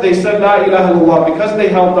 because they said La ilaha illallah, because they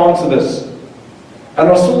held on to this. And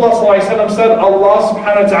Rasulullah ﷺ said, Allah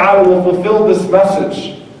subhanahu wa ta'ala will fulfill this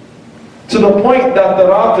message to the point that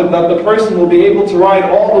the person will be able to ride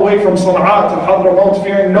all the way from Sana'a to Hadramaut,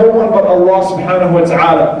 fearing no one but Allah subhanahu wa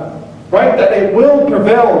ta'ala. Right? That it will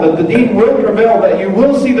prevail, that the deen will prevail, that you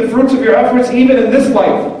will see the fruits of your efforts even in this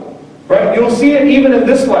life. Right? You'll see it even in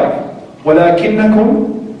this life.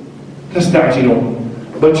 وَلَكِنَّكُمْ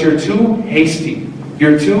تَسْتَعْجِلُونَ. But you're too hasty.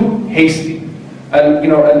 You're too hasty. And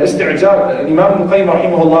al-isti'jal, Imam al-Qayyim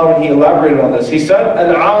rahimahullah, when he elaborated on this, he said,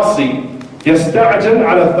 al-'asi yasta'jal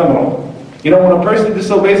ala thamra. When a person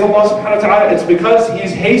disobeys Allah subhanahu wa ta'ala, it's because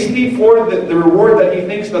he's hasty for the reward that he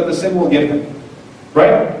thinks that the sin will give him.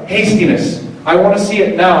 Right? Hastiness. I want to see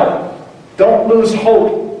it now. Don't lose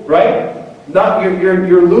hope. Right?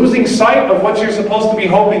 You're losing sight of what you're supposed to be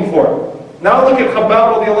hoping for. Now look at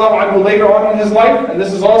Khabbab radiallahu anhu later on in his life, and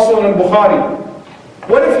this is also in Bukhari.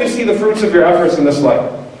 What if you see the fruits of your efforts in this life?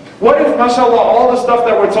 What if, mashallah, all the stuff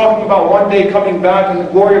that we're talking about one day coming back and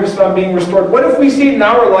the glory of Islam being restored, what if we see it in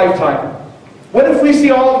our lifetime? What if we see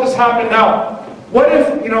all of this happen now? What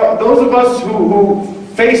if, those of us who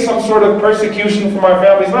face some sort of persecution from our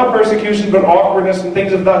families, not persecution, but awkwardness and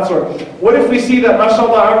things of that sort. What if we see that,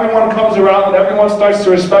 mashallah, everyone comes around and everyone starts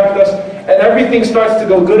to respect us and everything starts to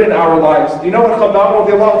go good in our lives? Do you know what Khabbab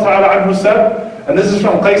radiallahu ta'ala anhu said? And this is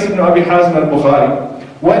from Qais ibn Abi Hazm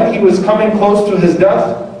al-Bukhari. when he was coming close to his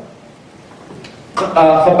death,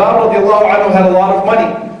 Khabbab radiallahu anhu had a lot of money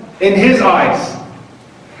in his eyes.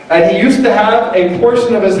 And he used to have a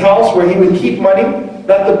portion of his house where he would keep money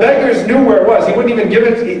that the beggars knew where it was. He wouldn't even give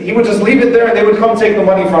it, he would just leave it there and they would come take the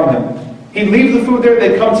money from him. He'd leave the food there,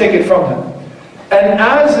 they'd come take it from him. And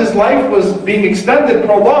as his life was being extended,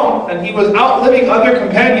 prolonged, and he was outliving other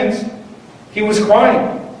companions, he was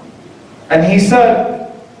crying. And he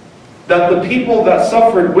said that the people that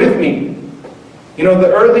suffered with me, you know,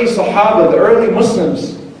 the early Sahaba, the early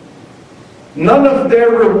Muslims, none of their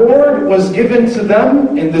reward was given to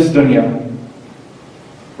them in this dunya.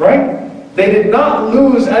 Right? They did not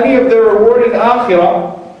lose any of their reward in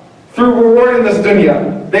akhirah through reward in this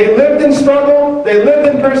dunya. They lived in struggle, they lived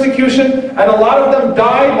in persecution, and a lot of them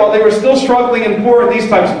died while they were still struggling and poor and these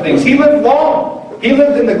types of things. He lived long. He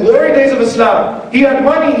lived in the glory days of Islam. He had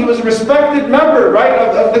money, he was a respected member, right,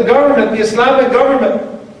 of the government, the Islamic government.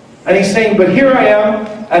 And he's saying, but here I am,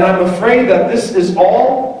 and I'm afraid that this is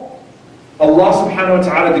all Allah subhanahu wa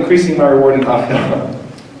ta'ala decreasing my reward in akhirah.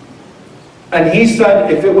 And he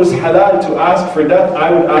said, if it was halal to ask for death,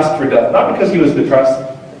 I would ask for death. Not because he was depressed,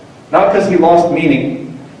 not because he lost meaning,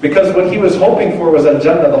 because what he was hoping for was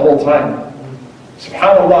al-Jannah the whole time.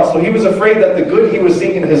 SubhanAllah. So he was afraid that the good he was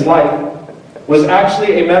seeing in his life was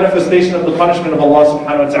actually a manifestation of the punishment of Allah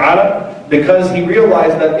subhanahu wa ta'ala, because he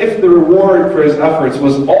realized that if the reward for his efforts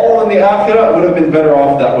was all in the akhirah, it would have been better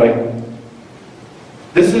off that way.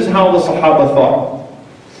 This is how the Sahaba thought.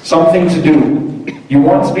 Something to do. You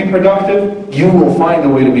want to be productive? You will find a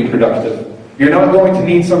way to be productive. You're not going to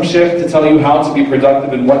need some sheikh to tell you how to be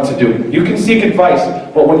productive and what to do. You can seek advice,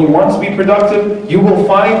 but when you want to be productive, you will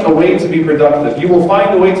find a way to be productive. You will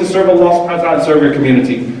find a way to serve Allah subhanahu wa ta'ala and serve your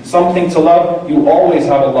community. Something to love, you always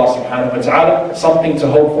have Allah subhanahu wa ta'ala. Something to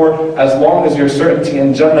hope for, as long as your certainty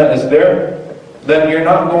in Jannah is there, then you're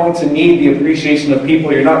not going to need the appreciation of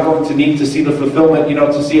people. You're not going to need to see the fulfillment,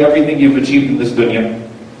 to see everything you've achieved in this dunya.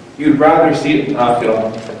 You'd rather see it in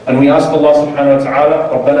akhirah. And we ask Allah subhanahu wa ta'ala,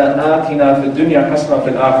 رَبَّنَا آتِنَا فِي الدُّنْيَا حَسْنَةً فِي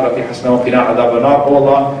الْآخِرَةِ حَسْنَةً وَقِنَا عَذَابَ النَّارِ. Oh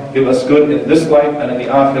Allah, give us good in this life and in the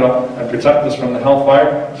akhirah, and protect us from the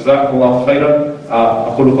hellfire. جزاكم الله خيرا.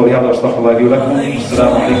 أقول قولي هذا وأستغفر الله لي ولكم.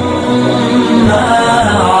 السلام عليكم.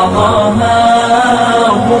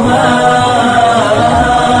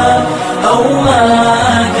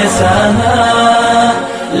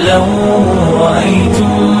 لو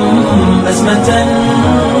رأيتم بسمة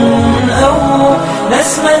أو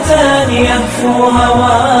نسمة يهفو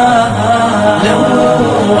هواها، لو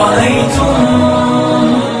رأيتم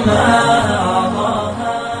ما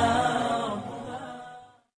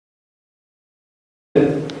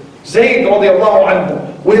Zayd radiallahu anhu,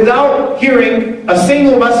 without hearing a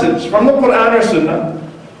single message from the Quran or Sunnah,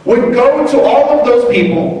 would go to all of those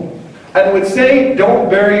people and would say, don't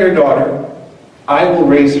bury your daughter. I will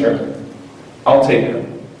raise her. I'll take her.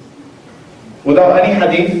 Without any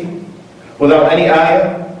hadith, without any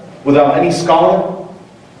ayah, without any scholar,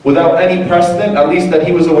 without any precedent, at least that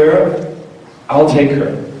he was aware of, I'll take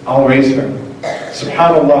her. I'll raise her.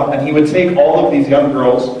 SubhanAllah. And he would take all of these young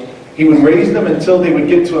girls, he would raise them until they would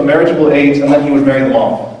get to a marriageable age, and then he would marry them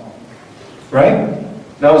off. Right?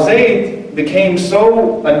 Now Zayd became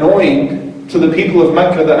so annoying to the people of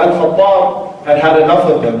Mecca that Al-Khattab had had enough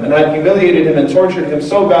of him and had humiliated him and tortured him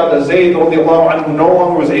so bad that Zayd radiallahu anhu no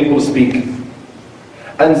longer was able to speak.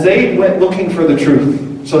 And Zayd went looking for the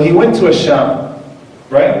truth. So he went to Asham,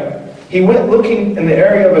 right? He went looking in the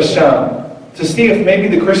area of Asham to see if maybe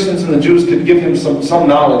the Christians and the Jews could give him some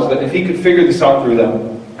knowledge, that if he could figure this out through them.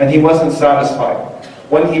 And he wasn't satisfied.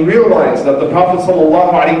 When he realized that the Prophet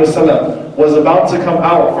ﷺ was about to come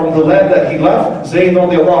out from the land that he left, Zayd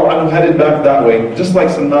radiallahu anhu headed back that way, just like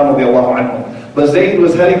Salman radiallahu anhu. But Zayd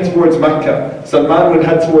was heading towards Mecca. Salman would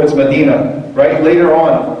head towards Medina, right? Later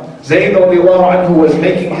on, Zayd radiallahu anhu was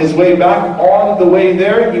making his way back. On the way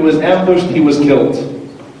there, he was ambushed, he was killed.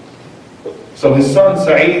 So his son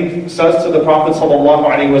Sa'id says to the Prophet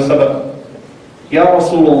ﷺ, Ya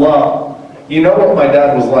Rasulullah, you know what my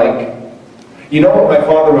dad was like. You know what my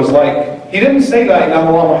father was like. He didn't say La ilaha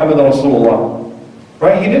illallah Muhammadan Rasulullah.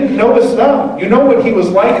 Right? He didn't know Islam. You know what he was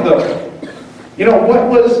like though. You know,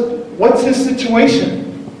 what's his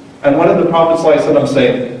situation? And what did the Prophet ﷺ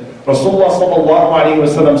say? Rasulullah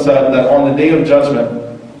ﷺ said that on the day of judgment,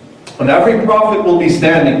 when every prophet will be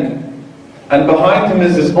standing, and behind him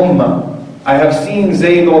is his ummah, I have seen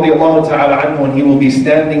Zayd radiallahu ta'ala anhu, and he will be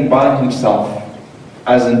standing by himself,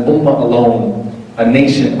 as an ummah alone, a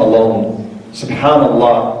nation alone.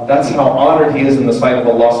 SubhanAllah, that's how honored he is in the sight of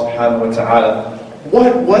Allah subhanahu wa ta'ala.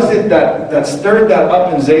 What was it that stirred that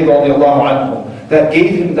up in Zayd radiallahu anhu, that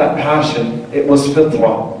gave him that passion? It was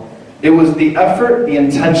fitrah. It was the effort, the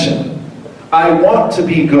intention. I want to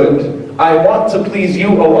be good. I want to please you,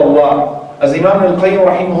 O Allah. As Imam al-Qayyim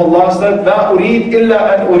rahimahullah said, مَا أُرِيد إِلَّا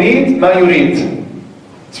أَنْ أُرِيد مَا يُرِيد.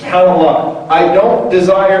 SubhanAllah, I don't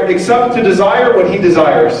desire except to desire what He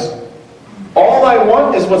desires. All I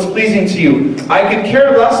want is what's pleasing to you. I could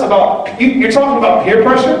care less about, you're talking about peer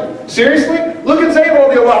pressure? Seriously? Look at Zayd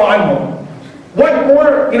radiallahu anhu. What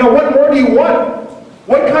more do you want?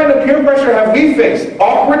 What kind of peer pressure have we faced?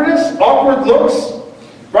 Awkwardness? Awkward looks?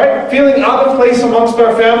 Right? Feeling out of place amongst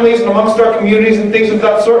our families and amongst our communities and things of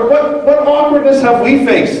that sort. What awkwardness have we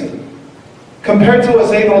faced compared to what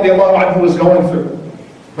Zayd radiallahu anhu was going through?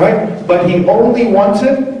 Right? But he only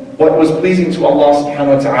wanted what was pleasing to Allah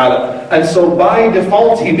subhanahu wa ta'ala. And so by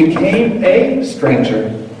default he became a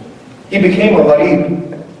stranger. He became a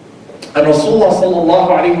gharib. And Rasulullah sallallahu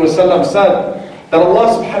alayhi wa sallam said that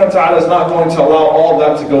Allah subhanahu wa ta'ala is not going to allow all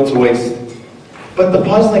that to go to waste. But the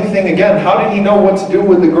puzzling thing again, how did he know what to do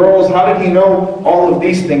with the girls? How did he know all of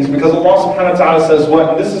these things? Because Allah subhanahu wa ta'ala says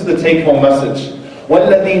what? This is the take-home message.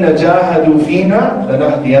 وَالَّذِينَ جَاهَدُوا فِينَا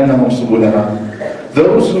لَنَهْدِيَنَّهُمْ سُبُلَنَا.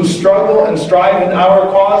 Those who struggle and strive in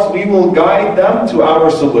our cause, we will guide them to our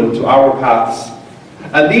subul, to our paths.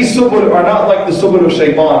 And these subul are not like the subul of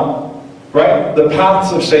shaitan. Right? The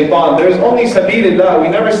paths of shaitan. There's only sabilillah. We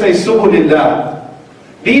never say subulillah.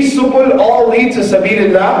 These subul all lead to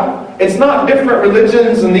sabilillah. It's not different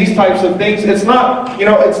religions and these types of things. It's not,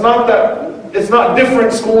 it's not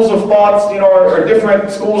different schools of thoughts, or different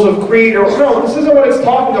schools of creed. No, this isn't what it's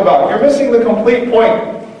talking about. You're missing the complete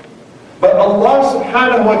point. But Allah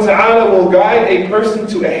subhanahu wa ta'ala will guide a person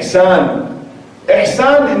to ihsan.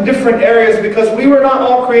 Ihsan in different areas, because we were not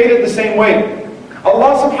all created the same way.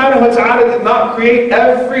 Allah subhanahu wa ta'ala did not create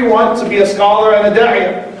everyone to be a scholar and a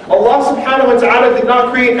da'iyah. Allah subhanahu wa ta'ala did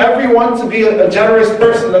not create everyone to be a generous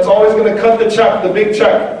person that's always going to cut the check, the big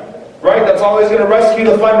check. Right? That's always going to rescue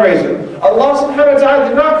the fundraiser. Allah subhanahu wa ta'ala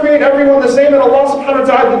did not create everyone the same, and Allah subhanahu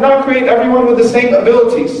wa ta'ala did not create everyone with the same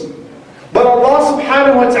abilities. But Allah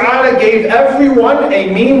subhanahu wa ta'ala gave everyone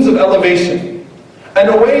a means of elevation, and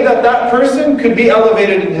a way that that person could be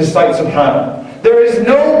elevated in His sight, subhanahu. There is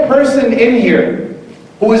no person in here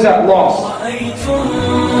who is at loss.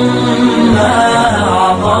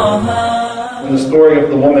 In the story of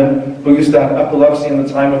the woman who used to have epilepsy in the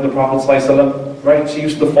time of the Prophet ﷺ, right? She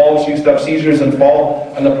used to fall, she used to have seizures and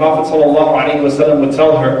fall, and the Prophet ﷺ would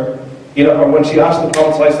tell her, or when she asked the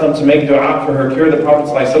Prophet ﷺ to make dua for her cure, the Prophet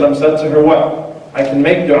ﷺ said to her, what? I can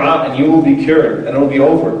make dua and you will be cured and it will be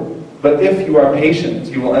over. But if you are patient,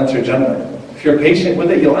 you will enter Jannah. If you're patient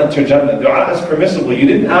with it, you'll enter Jannah. Dua is permissible. You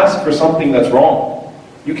didn't ask for something that's wrong.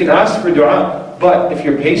 You can ask for dua, but if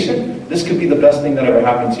you're patient, this could be the best thing that ever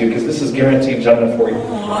happened to you, because this is guaranteed Jannah for you.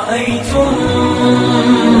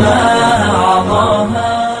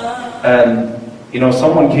 And,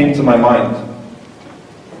 someone came to my mind.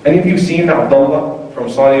 Any of you seen Abdullah from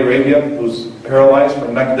Saudi Arabia, who's paralyzed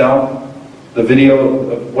from neck down? The video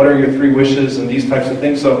of what are your 3 wishes and these types of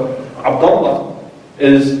things. So, Abdullah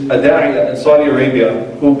is a da'iyah in Saudi Arabia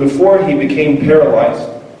who, before he became paralyzed,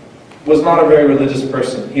 was not a very religious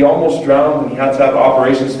person. He almost drowned and he had to have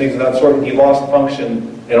operations, things of that sort, and he lost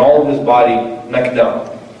function in all of his body, neck down.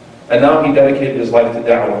 And now he dedicated his life to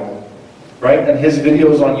da'wah. Right? And his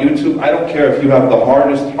videos on YouTube, I don't care if you have the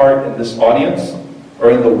hardest heart in this audience or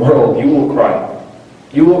in the world, you will cry.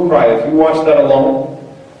 You will cry. If you watch that alone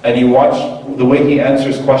and you watch the way he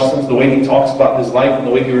answers questions, the way he talks about his life and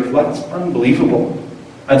the way he reflects, unbelievable.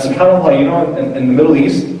 And subhanAllah, in the Middle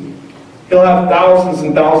East, he'll have thousands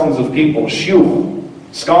and thousands of people, shuyukh,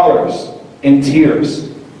 scholars, in tears,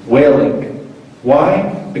 wailing. Why?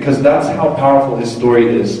 Because that's how powerful his story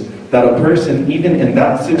is. That a person, even in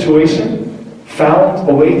that situation, found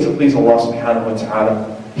a way to please Allah subhanahu wa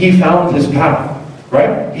ta'ala. He found his path,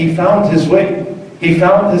 right? He found his way. He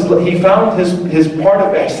found his part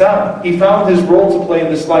of ihsan. He found his role to play in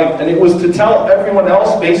this life. And it was to tell everyone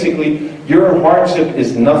else, basically, your hardship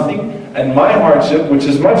is nothing. And my hardship, which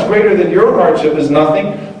is much greater than your hardship, is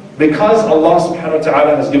nothing, because Allah subhanahu wa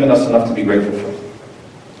ta'ala has given us enough to be grateful for.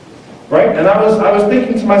 Right? And I was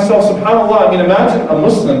thinking to myself, subhanAllah, imagine a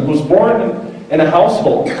Muslim who's born in a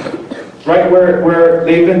household, right, where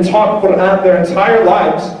they've been taught Quran their entire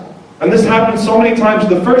lives. And this happened so many times.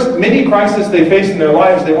 The first mini crisis they faced in their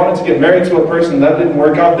lives, they wanted to get married to a person, that didn't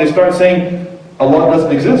work out. They start saying, Allah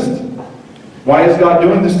doesn't exist. Why is God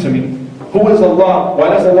doing this to me? Who is Allah? Why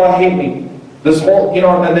does Allah hate me? This whole,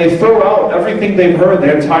 and they throw out everything they've heard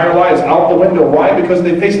their entire lives out the window. Why? Because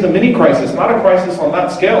they faced a mini crisis, not a crisis on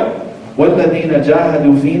that scale. وَالَّذِينَ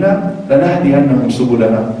جَاهَدُوا فِينَا لَنَهْدِيَنَّهُمْ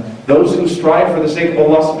سُبُلَنَا. Those who strive for the sake of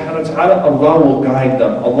Allah subhanahu wa ta'ala, Allah will guide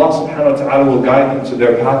them. Allah subhanahu wa ta'ala will guide them to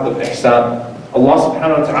their path of ihsan. Allah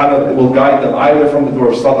subhanahu wa ta'ala will guide them either from the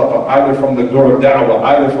door of sadaqah, either from the door of da'wah,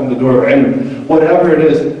 either from the door of ilm. Whatever it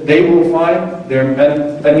is, they will find their,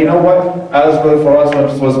 and you know what? As Brother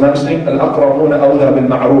Faraz was mentioning, al-aqrabuna awla bil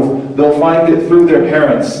ma'ruf. They'll find it through their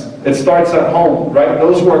parents. It starts at home, right?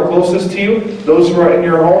 Those who are closest to you, those who are in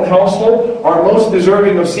your own household, are most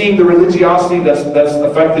deserving of seeing the religiosity that's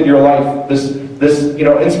affected your life, this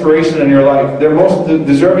inspiration in your life. They're most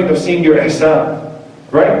deserving of seeing your ihsan.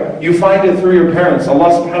 Right? You find it through your parents.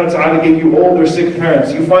 Allah subhanahu wa ta'ala gave you old or sick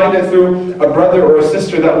parents. You find it through a brother or a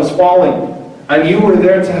sister that was falling, and you were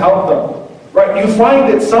there to help them. Right? You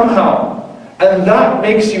find it somehow. And that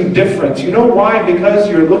makes you different. You know why? Because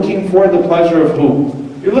you're looking for the pleasure of who?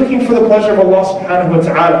 You're looking for the pleasure of Allah subhanahu wa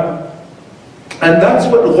ta'ala. And that's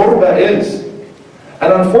what ghurba is.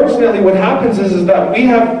 And unfortunately what happens is that we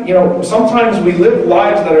have, sometimes we live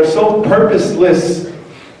lives that are so purposeless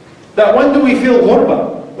that when do we feel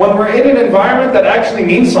ghurba? When we're in an environment that actually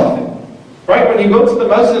means something. Right? When you go to the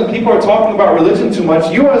masjid and people are talking about religion too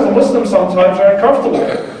much, you as a Muslim sometimes are uncomfortable.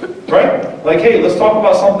 Right? Like, hey, let's talk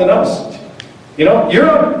about something else.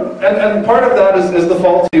 And part of that is the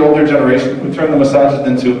fault of the older generation who turn the masajid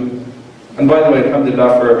into, and by the way,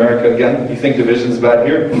 alhamdulillah for America again, you think division's bad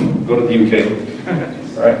here? Go to the UK.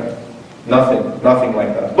 Right? Nothing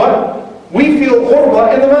like that. But we feel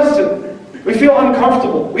ghurba in the masjid. We feel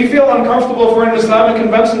uncomfortable. We feel uncomfortable if we're in an Islamic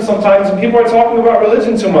convention sometimes and people are talking about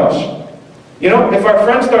religion too much. If our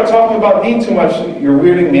friends start talking about deen too much, you're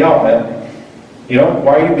weirding me out, man.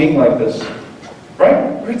 Why are you being like this? Right?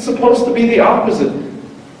 It's supposed to be the opposite.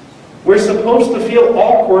 We're supposed to feel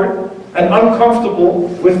awkward and uncomfortable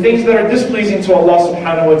with things that are displeasing to Allah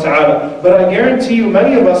subhanahu wa ta'ala. But I guarantee you,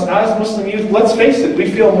 many of us as Muslim youth, let's face it, we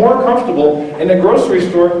feel more comfortable in a grocery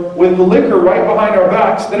store with the liquor right behind our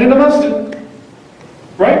backs than in a masjid.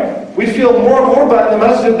 Right? We feel more ghurba in the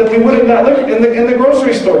masjid than we would in the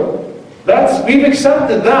grocery store. We've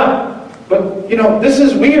accepted that. But this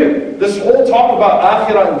is weird. This whole talk about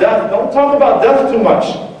akhirah and death. Don't talk about death too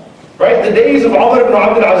much. Right? The days of Umar ibn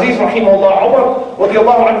Abdul Aziz, rahimahullah, Umar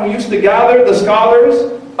radiallahu anhu used to gather the scholars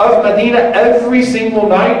of Medina every single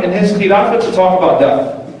night in his khilafah to talk about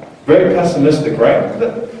death. Very pessimistic, right?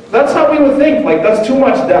 That's how we would think. Like, that's too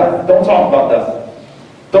much death. Don't talk about death.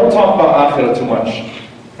 Don't talk about akhirah too much.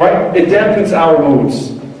 Right? It dampens our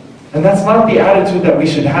moods. And that's not the attitude that we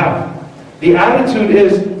should have. The attitude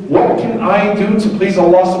is, what can I do to please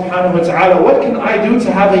Allah subhanahu wa ta'ala? What can I do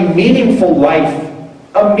to have a meaningful life?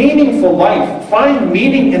 A meaningful life. Find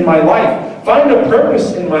meaning in my life. Find a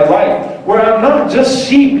purpose in my life. Where I'm not just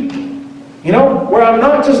sheep. Where I'm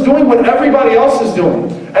not just doing what everybody else is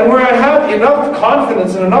doing. And where I have enough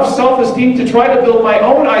confidence and enough self-esteem to try to build my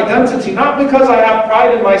own identity. Not because I have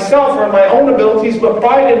pride in myself or in my own abilities, but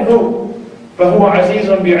pride in who? فَهُوَ عَزِيزٌ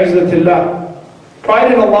بِعِزَّةِ اللَّهِ.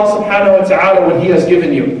 Pride in Allah subhanahu wa ta'ala, what He has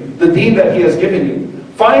given you. The deen that He has given you.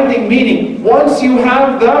 Finding meaning. Once you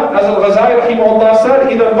have that, as Al-Ghazali rahimahullah said,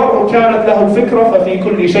 إِذَا الْمَرْءُ كَانَتْ لَهُ الْفِكْرَةَ فَفِي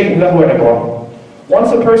كُلِّ شَيْءٍ لَهُ عِبْرَةٌ.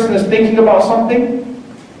 Once a person is thinking about something,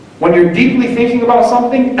 when you're deeply thinking about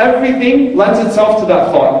something, everything lends itself to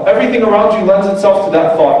that thought. Everything around you lends itself to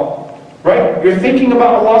that thought. Right? You're thinking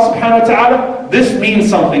about Allah subhanahu wa ta'ala, this means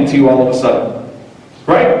something to you all of a sudden.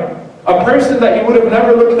 Right? A person that you would have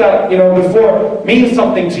never looked at before means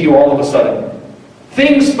something to you all of a sudden.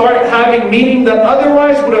 Things start having meaning that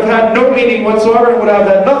otherwise would have had no meaning whatsoever and would have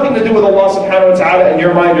had nothing to do with Allah subhanahu wa ta'ala in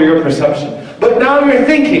your mind or your perception. But now you're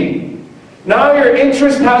thinking. Now your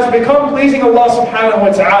interest has become pleasing Allah subhanahu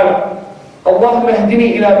wa ta'ala. Allahumma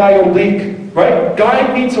hdini ila ma yurdik. Right?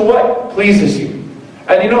 Guide me to what pleases you.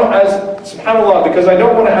 And as, subhanAllah, because I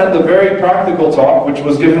don't want to end a very practical talk, which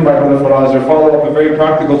was given by Brother Faraz, or follow up a very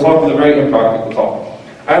practical talk with a very impractical talk.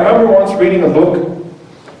 I remember once reading a book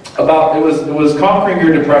about, it was conquering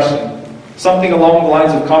your depression. Something along the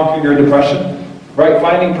lines of conquering your depression. Right?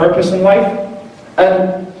 Finding purpose in life.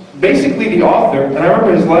 And basically the author, and I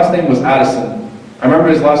remember his last name was Addison.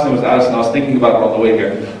 I was thinking about it on the way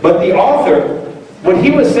here. But the author, what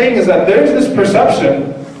he was saying is that there's this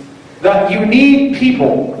perception that you need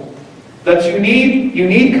people, that you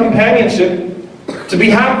need companionship to be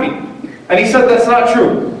happy. And he said that's not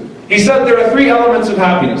true. He said there are 3 elements of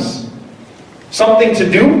happiness. Something to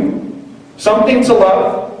do, something to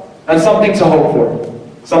love, and something to hope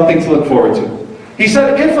for. Something to look forward to. He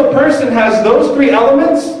said if a person has those 3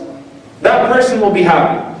 elements, that person will be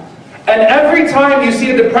happy. And every time you see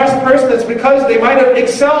a depressed person, it's because they might have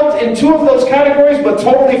excelled in 2 of those categories, but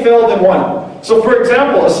totally failed in 1. So for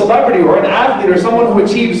example, a celebrity or an athlete or someone who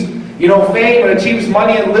achieves, fame and achieves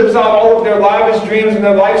money and lives out all of their lavish dreams and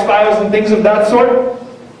their lifestyles and things of that sort,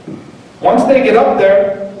 once they get up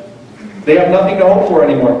there, they have nothing to hope for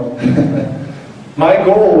anymore. My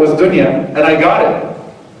goal was dunya, and I got it.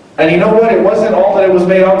 And you know what? It wasn't all that it was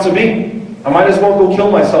made out to be. I might as well go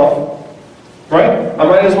kill myself. Right? I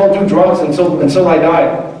might as well do drugs until I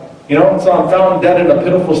die. So I'm found dead in a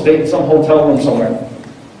pitiful state in some hotel room somewhere.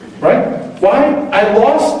 Right? Why? I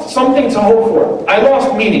lost something to hope for. I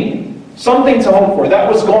lost meaning. Something to hope for. That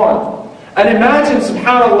was gone. And imagine,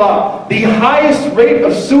 subhanAllah, the highest rate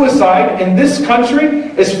of suicide in this country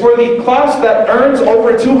is for the class that earns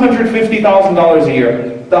over $250,000 a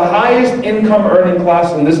year. The highest income earning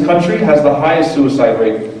class in this country has the highest suicide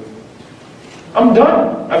rate. I'm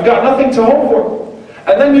done. I've got nothing to hope for.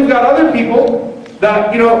 And then you've got other people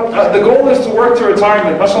that, the goal is to work to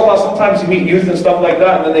retirement. MashaAllah, sometimes you meet youth and stuff like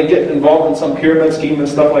that, and then they get involved in some pyramid scheme and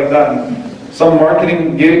stuff like that, and some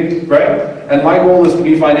marketing gig, right? And my goal is to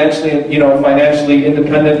be financially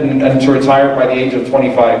independent and to retire by the age of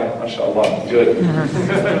 25. MashaAllah, good.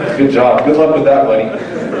 Good job. Good luck with that, buddy.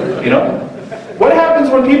 What happens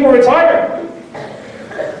when people retire?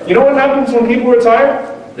 You know what happens when people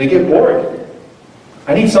retire? They get bored.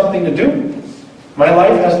 I need something to do. My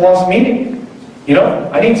life has lost meaning.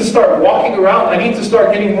 I need to start walking around. I need to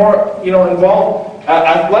start getting more, involved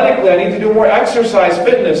athletically. I need to do more exercise,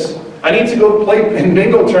 fitness. I need to go play in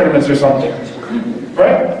bingo tournaments or something,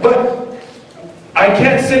 right? But I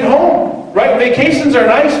can't sit home, right? Vacations are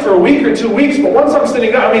nice for a week or 2 weeks, but once I'm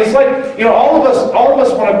sitting down, it's like, all of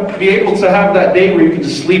us want to be able to have that day where you can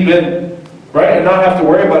just sleep in, right? And not have to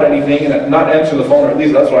worry about anything and not answer the phone, or at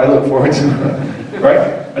least that's what I look forward to,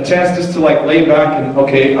 right? A chance just to lay back and,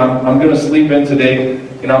 okay, I'm going to sleep in today,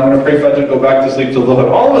 I'm going to pray Fajr, go back to sleep till Dhuhr.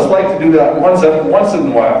 All of us like to do that once in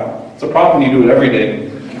a while. It's a problem you do it every day,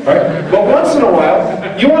 right? But once in a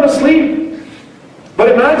while, you want to sleep. But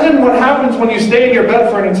imagine what happens when you stay in your bed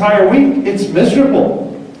for an entire week. It's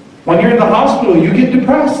miserable. When you're in the hospital, you get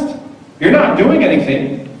depressed. You're not doing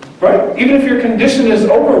anything, right? Even if your condition is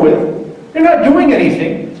over with, you're not doing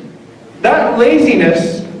anything. That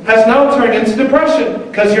laziness has now turned into depression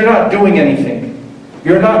because you're not doing anything.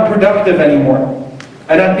 You're not productive anymore.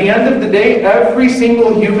 And at the end of the day, every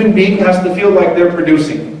single human being has to feel like they're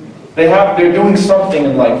producing. They're doing something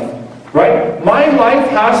in life. Right? My life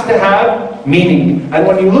has to have meaning. And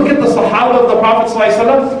when you look at the Sahaba of the Prophet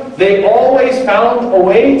ﷺ, they always found a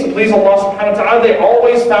way to please Allah subhanahu wa ta'ala. They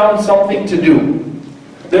always found something to do.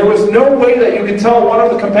 There was no way that you could tell one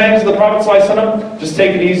of the companions of the Prophet ﷺ, just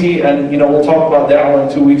take it easy and we'll talk about da'wah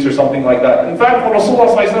in 2 weeks or something like that. In fact, when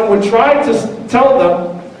Rasulullah ﷺ would try to tell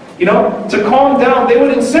them, to calm down, they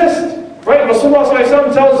would insist. Right? Rasulullah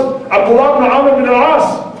ﷺ tells Abdullah ibn Amr ibn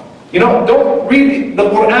al-As, don't read the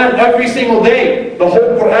Quran every single day, the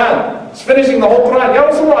whole Quran. It's finishing the whole Quran. Ya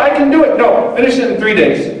Rasulullah, I can do it. No, finish it in 3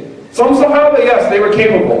 days. Some Sahaba, yes, they were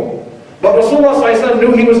capable. But Rasulullah ﷺ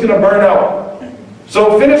knew he was going to burn out.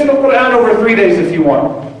 So finish the Quran over 3 days if you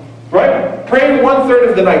want. Right? Pray 1/3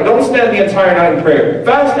 of the night. Don't stand the entire night in prayer.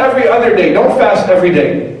 Fast every other day. Don't fast every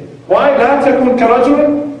day. Why? لا تكن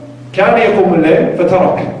كرجل كان يقوم الليل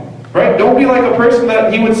فترك. Right? Don't be like a person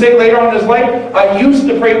that he would say later on in his life, I used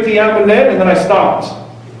to pray Qiyam al-Layl and then I stopped.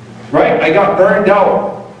 Right? I got burned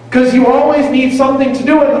out. Because you always need something to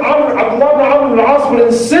do. And Abdullah ibn Amr ibn al-As would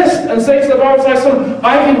insist and say to the Prophet ﷺ,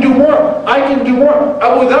 I can do more. I can do more.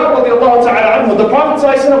 Abu Dhar radiallahu ta'ala anhu, the Prophet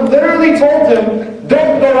ﷺ literally told him,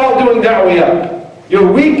 don't go out doing da'wah yet.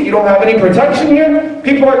 You're weak, you don't have any protection here,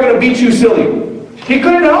 people are going to beat you silly. He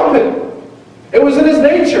couldn't help it. It was in his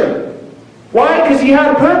nature. Why? Because he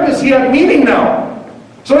had purpose, he had meaning now.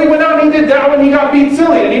 So he went out and he did da'wah and he got beat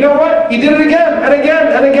silly. And you know what? He did it again and again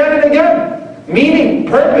and again and again. Meaning,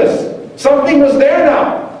 purpose. Something was there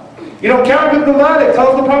now. Ka'b ibn Malik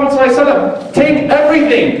tells the Prophet ﷺ, take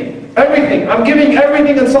everything. Everything. I'm giving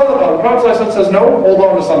everything in sadaqah. The Prophet ﷺ says, no, hold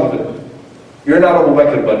on to some of it. You're not Abu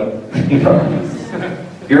Bakr, buddy.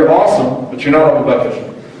 You're awesome, but you're not Abu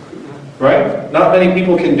Bakr. Right? Not many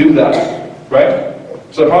people can do that. Right?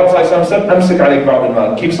 So the Prophet ﷺ said, Amsik alayk ba'd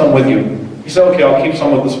al-mal. Keep some with you. He said, okay, I'll keep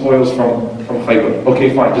some of the spoils from Khaybar.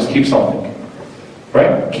 Okay, fine, just keep something.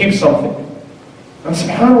 Right? Keep something. And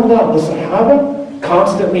subhanAllah, the Sahaba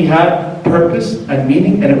constantly had purpose and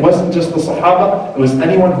meaning, and it wasn't just the Sahaba, it was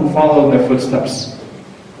anyone who followed in their footsteps.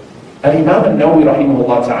 And Imam al-Nawawi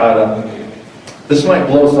rahimahullah ta'ala, this might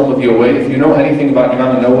blow some of you away. If you know anything about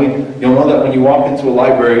Imam al-Nawawi, you'll know that when you walk into a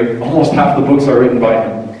library, almost half the books are written by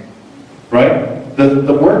him. Right?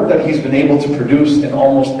 The work that he's been able to produce in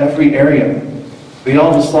almost every area.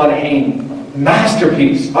 Riyadh al-Salihin,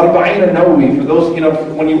 masterpiece. Arba'in al-Nawawi, for those,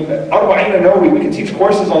 when you, Arba'in al-Nawawi, we can teach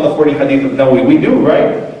courses on the 40 hadith of Nawawi. We do,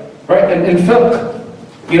 right? Right? And in fiqh,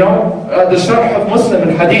 the sharh of Muslim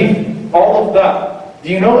and hadith, all of that. Do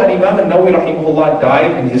you know that Imam al-Nawawi rahimahullah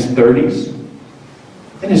died in his 30s?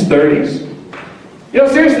 In his 30s.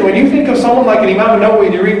 Seriously, when you think of someone like an Imam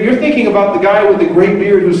al-Nawawi, you're thinking about the guy with the great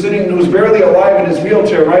beard who's barely alive in his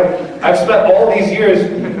wheelchair, right? I've spent all these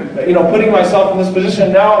years, putting myself in this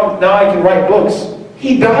position. Now I can write books.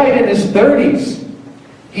 He died in his 30s.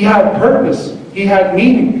 He had purpose. He had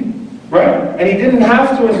meaning, right? And he didn't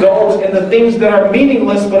have to indulge in the things that are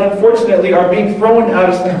meaningless, but unfortunately are being thrown at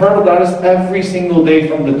us and hurled at us every single day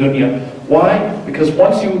from the dunya. Why? Because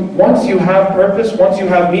once you have purpose, once you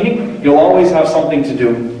have meaning, you'll always have something to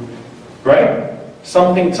do, right?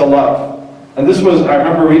 Something to love. And this was, I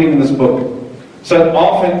remember reading in this book, said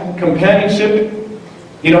often companionship,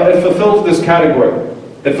 it fulfills this category.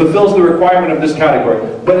 It fulfills the requirement of this category.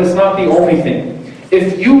 But it's not the only thing.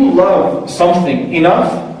 If you love something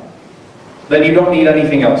enough, then you don't need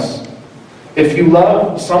anything else. If you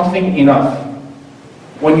love something enough,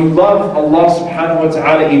 when you love Allah subhanahu wa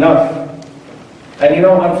ta'ala enough, and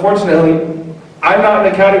unfortunately, I'm not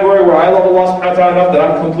in a category where I love Allah subhanahu wa ta'ala enough that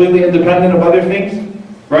I'm completely independent of other things,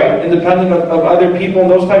 right? Independent of other people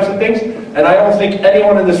and those types of things. And I don't think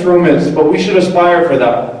anyone in this room is, but we should aspire for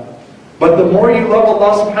that. But the more you love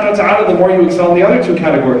Allah subhanahu wa ta'ala, the more you excel in the other two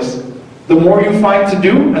categories. The more you find to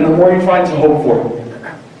do, and the more you find to hope for.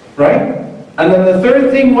 Right? And then the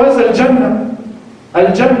third thing was Al-Jannah.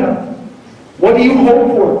 Al-Jannah. What do you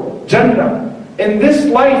hope for? Jannah. In this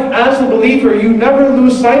life, as a believer, you never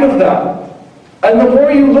lose sight of that. And the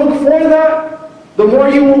more you look for that, the more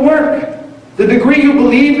you will work. The degree you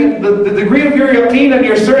believe in, the degree of your yaqeen and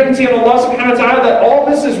your certainty in Allah subhanahu wa ta'ala that all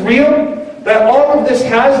this is real, that all of this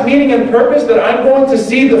has meaning and purpose, that I'm going to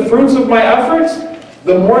see the fruits of my efforts,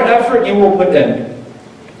 the more effort you will put in.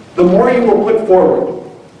 The more you will put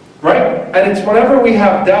forward. Right? And it's whenever we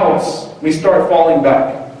have doubts, we start falling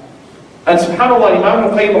back. And subhanAllah,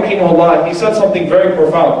 Imam al-Qayyim rahimahullah, he said something very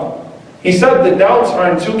profound. He said the doubts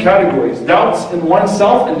are in two categories. Doubts in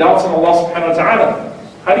oneself and doubts in Allah subhanahu wa ta'ala.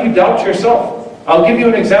 How do you doubt yourself? I'll give you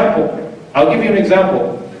an example.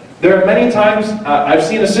 There are many times, I've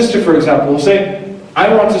seen a sister, for example, who say,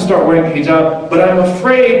 I want to start wearing hijab, but I'm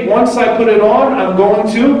afraid once I put it on, I'm going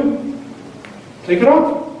to take it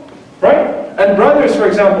off. Right? And brothers, for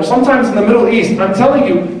example, sometimes in the Middle East, I'm telling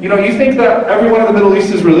you, you think that everyone in the Middle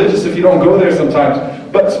East is religious if you don't go there sometimes.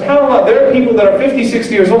 But subhanAllah, there are people that are 50,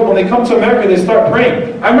 60 years old, when they come to America, they start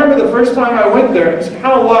praying. I remember the first time I went there,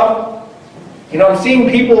 subhanAllah, I'm seeing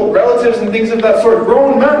people, relatives and things of that sort,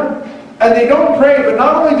 grown men, and they don't pray, but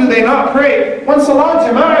not only do they not pray, when Salat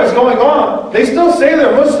Jama'ah is going on, they still say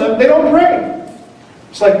they're Muslim, they don't pray.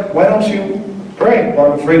 It's like, why don't you pray?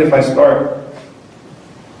 Well, I'm afraid if I start,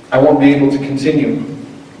 I won't be able to continue.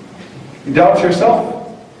 You doubt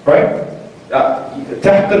yourself, right?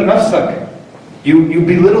 تحقر نفسك. You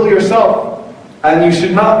belittle yourself, and you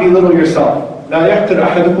should not belittle yourself. لا يحقر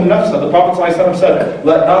أحدكم نفسه. The Prophet ﷺ said,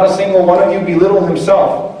 let not a single one of you belittle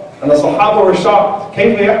himself. And the Sahaba were shocked.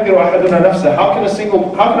 كيف يحقر أحدنا نفسه? How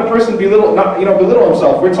can a person belittle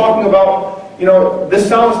himself? We're talking about, this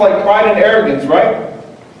sounds like pride and arrogance, right?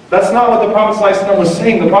 That's not what the Prophet ﷺ was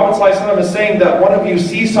saying. The Prophet ﷺ is saying that one of you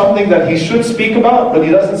sees something that he should speak about, but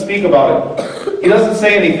he doesn't speak about it. He doesn't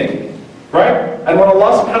say anything. Right? And when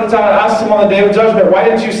Allah subhanahu wa ta'ala asked him on the Day of Judgment, why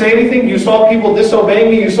didn't you say anything? You saw people disobeying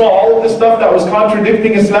me. You saw all of this stuff that was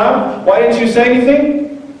contradicting Islam. Why didn't you say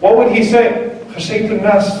anything? What would he say? Khashaytu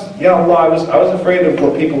nas. Ya Allah, I was afraid of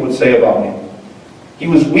what people would say about me. He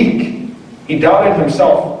was weak. He doubted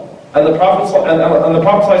himself. And the Prophet said, Allah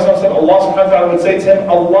subhanahu wa ta'ala would say to him,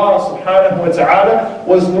 Allah subhanahu wa ta'ala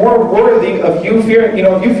was more worthy of you fearing him,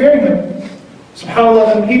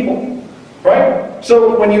 subhanAllah, than people. Right?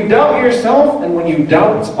 So when you doubt yourself and when you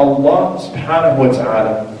doubt Allah subhanahu wa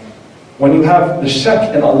ta'ala, when you have the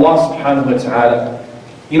shak in Allah subhanahu wa ta'ala,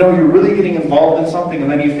 you're really getting involved in something, and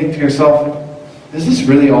then you think to yourself, is this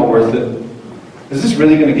really all worth it? Is this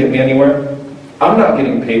really going to get me anywhere? I'm not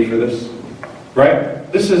getting paid for this. Right?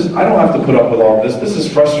 I don't have to put up with all of this. This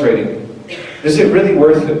is frustrating. Is it really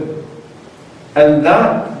worth it? And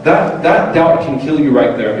that doubt can kill you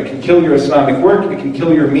right there. It can kill your Islamic work, it can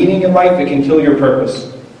kill your meaning in life, it can kill your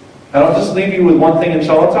purpose. And I'll just leave you with one thing,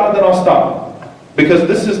 inshallah ta'ala, then I'll stop. Because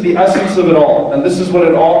this is the essence of it all, and this is what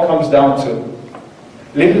it all comes down to.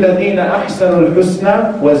 لِلَّذِينَ أَحْسَنُوا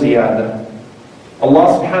الْحُسْنَى وَزِيَادَةً.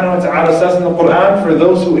 Allah subhanahu wa ta'ala says in the Quran, for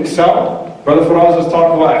those who excel, Brother Faraz was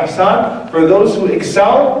talking about ihsan, for those who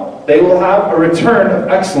excel, they will have a return of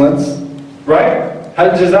excellence, right?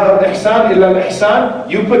 هَلْ جَزَاءُ الْإِحْسَانِ إِلَّا الْإِحْسَانِ.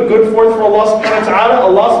 You put good forth for Allah subhanahu wa ta'ala,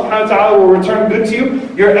 Allah subhanahu wa ta'ala will return good to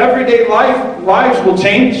you. Your everyday lives will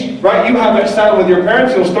change, right? You have ihsan with your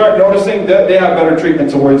parents, you'll start noticing that they have better treatment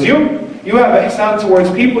towards you. You have ihsan towards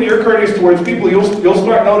people, you're courteous towards people, you'll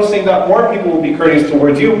start noticing that more people will be courteous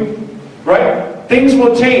towards you, right? Things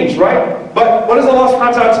will change, right? But what is Allah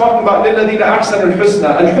subhanahu wa ta'ala talking about? لِلَّذِينَ أَحْسَنُوا الْحُسْنَى.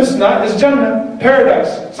 Al-husna is Jannah,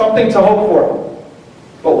 paradise, something to hope for.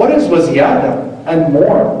 But what is waziyada? And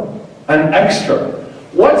more, and extra?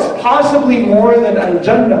 What's possibly more than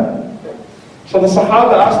al-Jannah? So the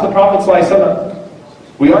Sahaba asked the Prophet ﷺ,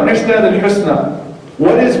 we understand al-husna.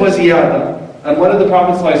 What is waziyada? And what did the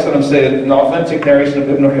Prophet ﷺ say in the authentic narration of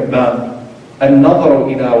Ibn Hibban?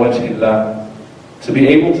 النَّظَرُ إِلَىٰ وَجْهِ اللَّهِ. To be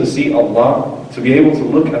able to see Allah, to be able to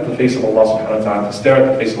look at the face of Allah subhanahu wa ta'ala, to stare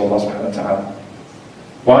at the face of Allah subhanahu wa ta'ala.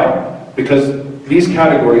 Why? Because these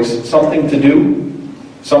categories, something to do,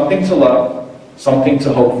 something to love, something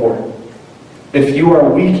to hope for. If you are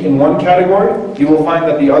weak in one category, you will find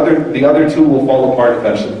that the other two will fall apart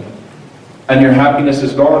eventually. And your happiness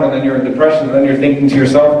is gone, and then you're in depression, and then you're thinking to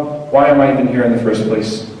yourself, why am I even here in the first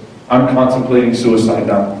place? I'm contemplating suicide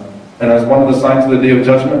now. And as one of the signs of the Day of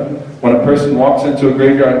Judgment, when a person walks into a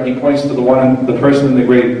graveyard, he points to the person in the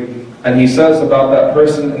grave, and he says about that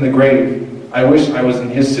person in the grave, I wish I was in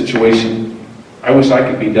his situation. I wish I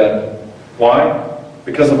could be dead. Why?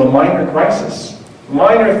 Because of a minor crisis.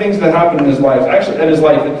 Minor things that happened in his life. Actually, in his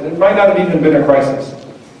life, it might not have even been a crisis.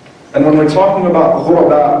 And when we're talking about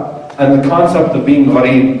ghuraba and the concept of being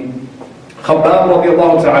gharib, Khabbab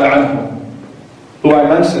radiallahu ta'ala anhu, who I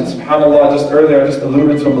mentioned, subhanAllah, just earlier, I just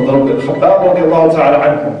alluded to him a little bit. Khabbab radiallahu ta'ala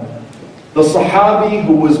anhu, the Sahabi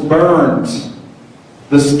who was burned,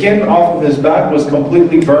 the skin off of his back was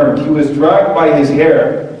completely burned. He was dragged by his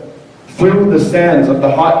hair through the sands of the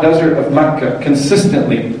hot desert of Mecca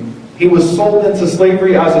consistently. He was sold into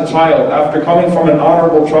slavery as a child after coming from an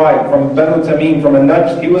honorable tribe, from Banu Tamim, from a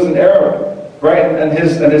Najd. He was an Arab, right? And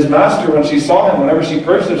his master, when she saw him, whenever she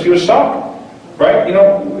cursed him, she was shocked, right?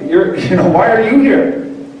 Why are you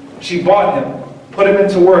here? She bought him, put him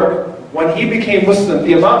into work. When he became Muslim,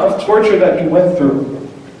 the amount of torture that he went through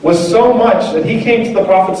was so much that he came to the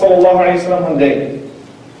Prophet ﷺ one day.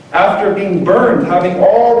 After being burned, having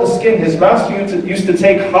all the skin, his master used to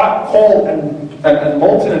take hot coal and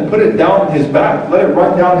molten and put it down his back, let it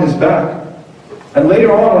run down his back. And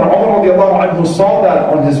later on, when Umar radiallahu anhu saw that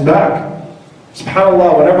on his back,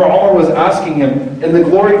 subhanAllah, whenever Umar was asking him in the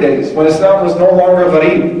glory days, when Islam was no longer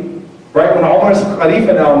gharib, right, when Umar is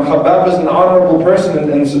Khalifa now, and Khabbab is an honorable person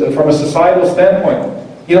and from a societal standpoint,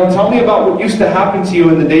 tell me about what used to happen to you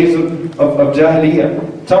in the days of Jahiliyyah.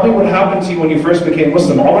 Tell me what happened to you when you first became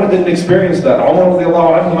Muslim. Umar didn't experience that. Umar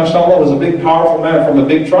radiallahu anhu, mashallah, was a big, powerful man from a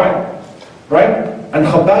big tribe. Right? And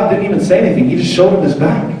Khabbab didn't even say anything. He just showed him his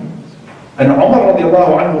back. And Umar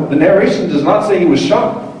radiallahu anhu, the narration does not say he was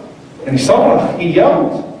shocked. And he saw it. He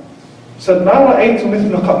yelled. He said, مَا رَأَيْتُ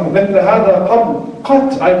مِثْلَ هَذَا قَبْلُ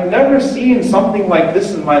قَطْ. I've never seen something like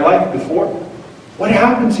this in my life before. What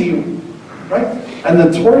happened to you? Right? And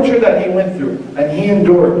the torture that he went through, and he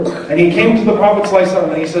endured. And he came to the Prophet ﷺ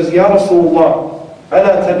and he says, Ya Rasulullah,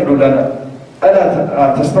 أَلَا تَدْعُ لَنَا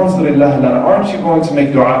أَلَا تَسْتَنصِرِ اللَّهَ لَنَا. Aren't you going to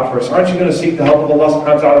make dua for us? Aren't you going to seek the help of Allah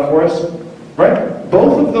subhanahu wa ta'ala for us? Right?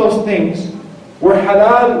 Both of those things were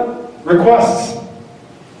halal requests.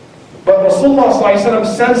 But Rasulullah ﷺ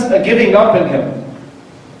sensed a giving up in him.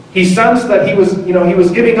 He sensed that he was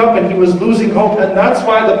giving up and he was losing hope. And that's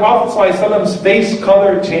why the Prophet ﷺ's face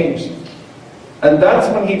color changed. And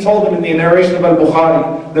that's when he told them in the narration of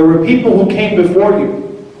Al-Bukhari, there were people who came before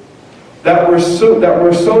you that were sewed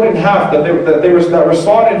in half, that were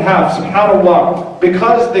sawed in half, subhanAllah,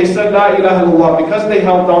 because they said La ilaha illallah, because they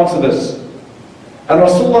held on to this. And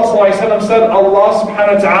Rasulullah ﷺ said, Allah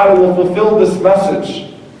subhanahu wa ta'ala will fulfill this message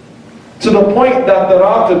to the point that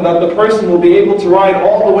the person will be able to ride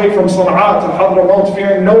all the way from Sana'a to Hadramaut,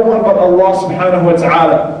 fearing no one but Allah subhanahu wa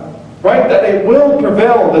ta'ala. Right? That it will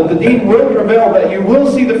prevail, that the deen will prevail, that you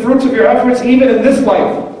will see the fruits of your efforts even in this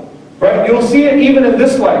life. Right? You'll see it even in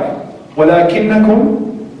this life.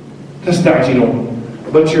 وَلَكِنَّكُمْ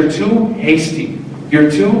تَسْتَعْجِلُونَ. But you're too hasty. You're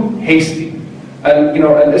too hasty. And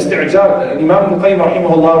al-isti'jal, Imam al-Qayyim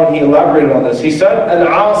rahimahullah, when he elaborated on this, he said,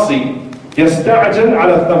 al-'asi yasta'jal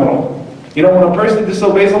ala thamra. When a person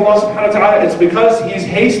disobeys Allah subhanahu wa ta'ala, it's because he's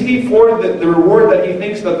hasty for the reward that he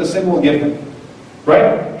thinks that the sin will give him.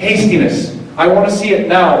 Right? Hastiness. I want to see it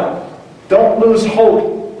now. Don't lose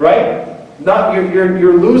hope. Right?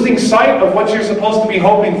 You're losing sight of what you're supposed to be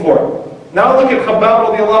hoping for. Now look at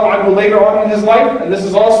Khabbab radiallahu anhu later on in his life, and this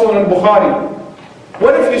is also in Bukhari.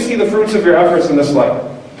 What if you see the fruits of your efforts in this life?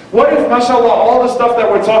 What if, mashallah, all the stuff that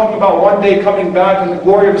we're talking about one day coming back and the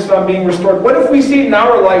glory of Islam being restored, what if we see it in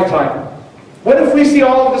our lifetime? What if we see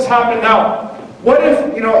all of this happen now? What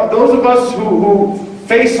if, those of us who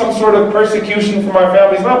face some sort of persecution from our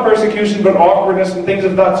families, not persecution, but awkwardness and things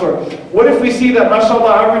of that sort. What if we see that,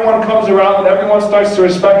 mashallah, everyone comes around and everyone starts to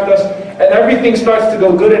respect us and everything starts to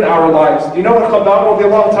go good in our lives? Do you know what Khabbab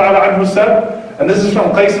radiallahu ta'ala anhu said? And this is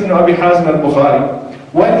from Qais ibn Abi Hazm al-Bukhari.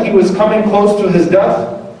 When he was coming close to his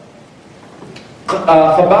death,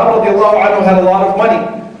 Khabbab radiallahu anhu had a lot of money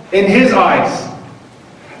in his eyes.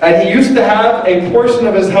 And he used to have a portion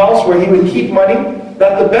of his house where he would keep money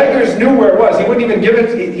that the beggars knew where it was. He wouldn't even give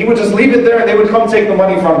it, he would just leave it there and they would come take the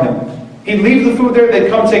money from him. He'd leave the food there, they'd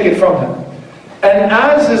come take it from him. And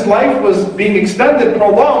as his life was being extended,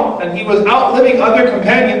 prolonged, and he was outliving other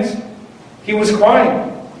companions, he was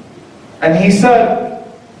crying. And he said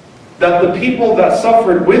that the people that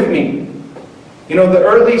suffered with me, the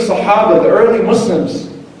early Sahaba, the early Muslims,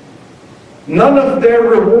 none of their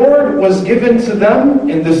reward was given to them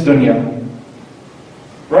in this dunya.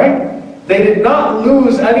 Right? They did not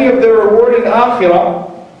lose any of their reward in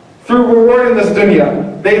akhirah through reward in this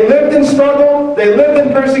dunya. They lived in struggle, they lived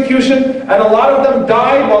in persecution, and a lot of them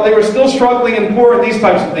died while they were still struggling and poor and these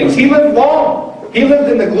types of things. He lived long. He lived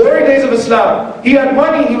in the glory days of Islam. He had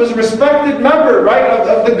money, he was a respected member, right,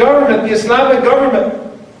 of the government, the Islamic government.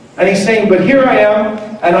 And he's saying, but here I am,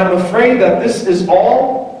 and I'm afraid that this is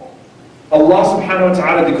all Allah subhanahu wa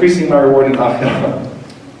ta'ala decreasing my reward in akhirah.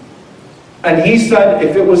 And he said,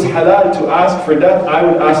 if it was halal to ask for death, I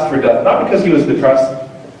would ask for death. Not because he was depressed,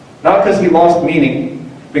 not because he lost meaning,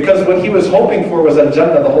 because what he was hoping for was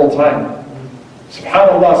al-Jannah the whole time.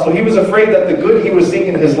 SubhanAllah. So he was afraid that the good he was seeing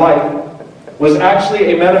in his life was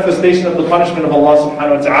actually a manifestation of the punishment of Allah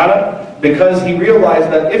subhanahu wa ta'ala, because he realized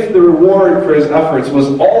that if the reward for his efforts was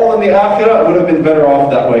all in the akhirah, it would have been better off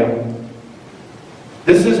that way.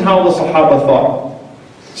 This is how the Sahaba thought.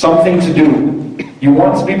 Something to do. You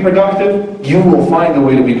want to be productive? You will find a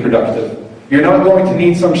way to be productive. You're not going to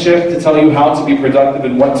need some sheikh to tell you how to be productive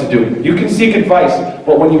and what to do. You can seek advice,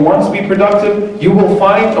 but when you want to be productive, you will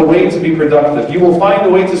find a way to be productive. You will find a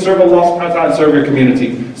way to serve Allah subhanahu wa ta'ala and serve your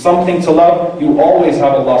community. Something to love, you always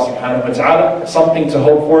have Allah subhanahu wa ta'ala. Something to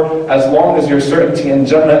hope for, as long as your certainty in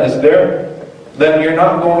Jannah is there, then you're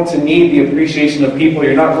not going to need the appreciation of people.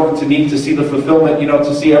 You're not going to need to see the fulfillment,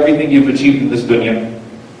 to see everything you've achieved in this dunya.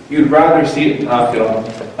 You'd rather see it in akhirah.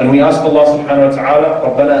 And we ask Allah subhanahu wa ta'ala,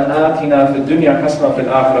 رَبَّنَا آتِنَا فِي الدُّنْيَا حَسْنَةً فِي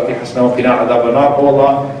الْآخِرَةِ حَسْنَةً وَقِنَا عَذَابَ النَّارِ. Oh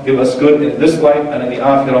Allah, give us good in this life and in the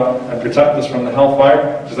akhirah, and protect us from the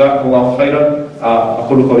hellfire. جزاكم الله خيرا.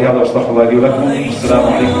 أقول قولي هذا وأستغفر الله لي ولكم. السلام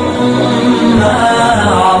عليكم.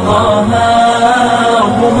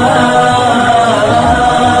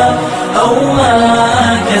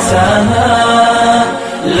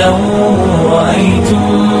 لو رأيتم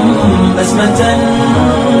بسمة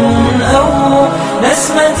أو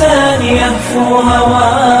نسمة يهفو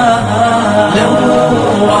هواها، لو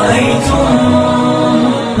رأيتم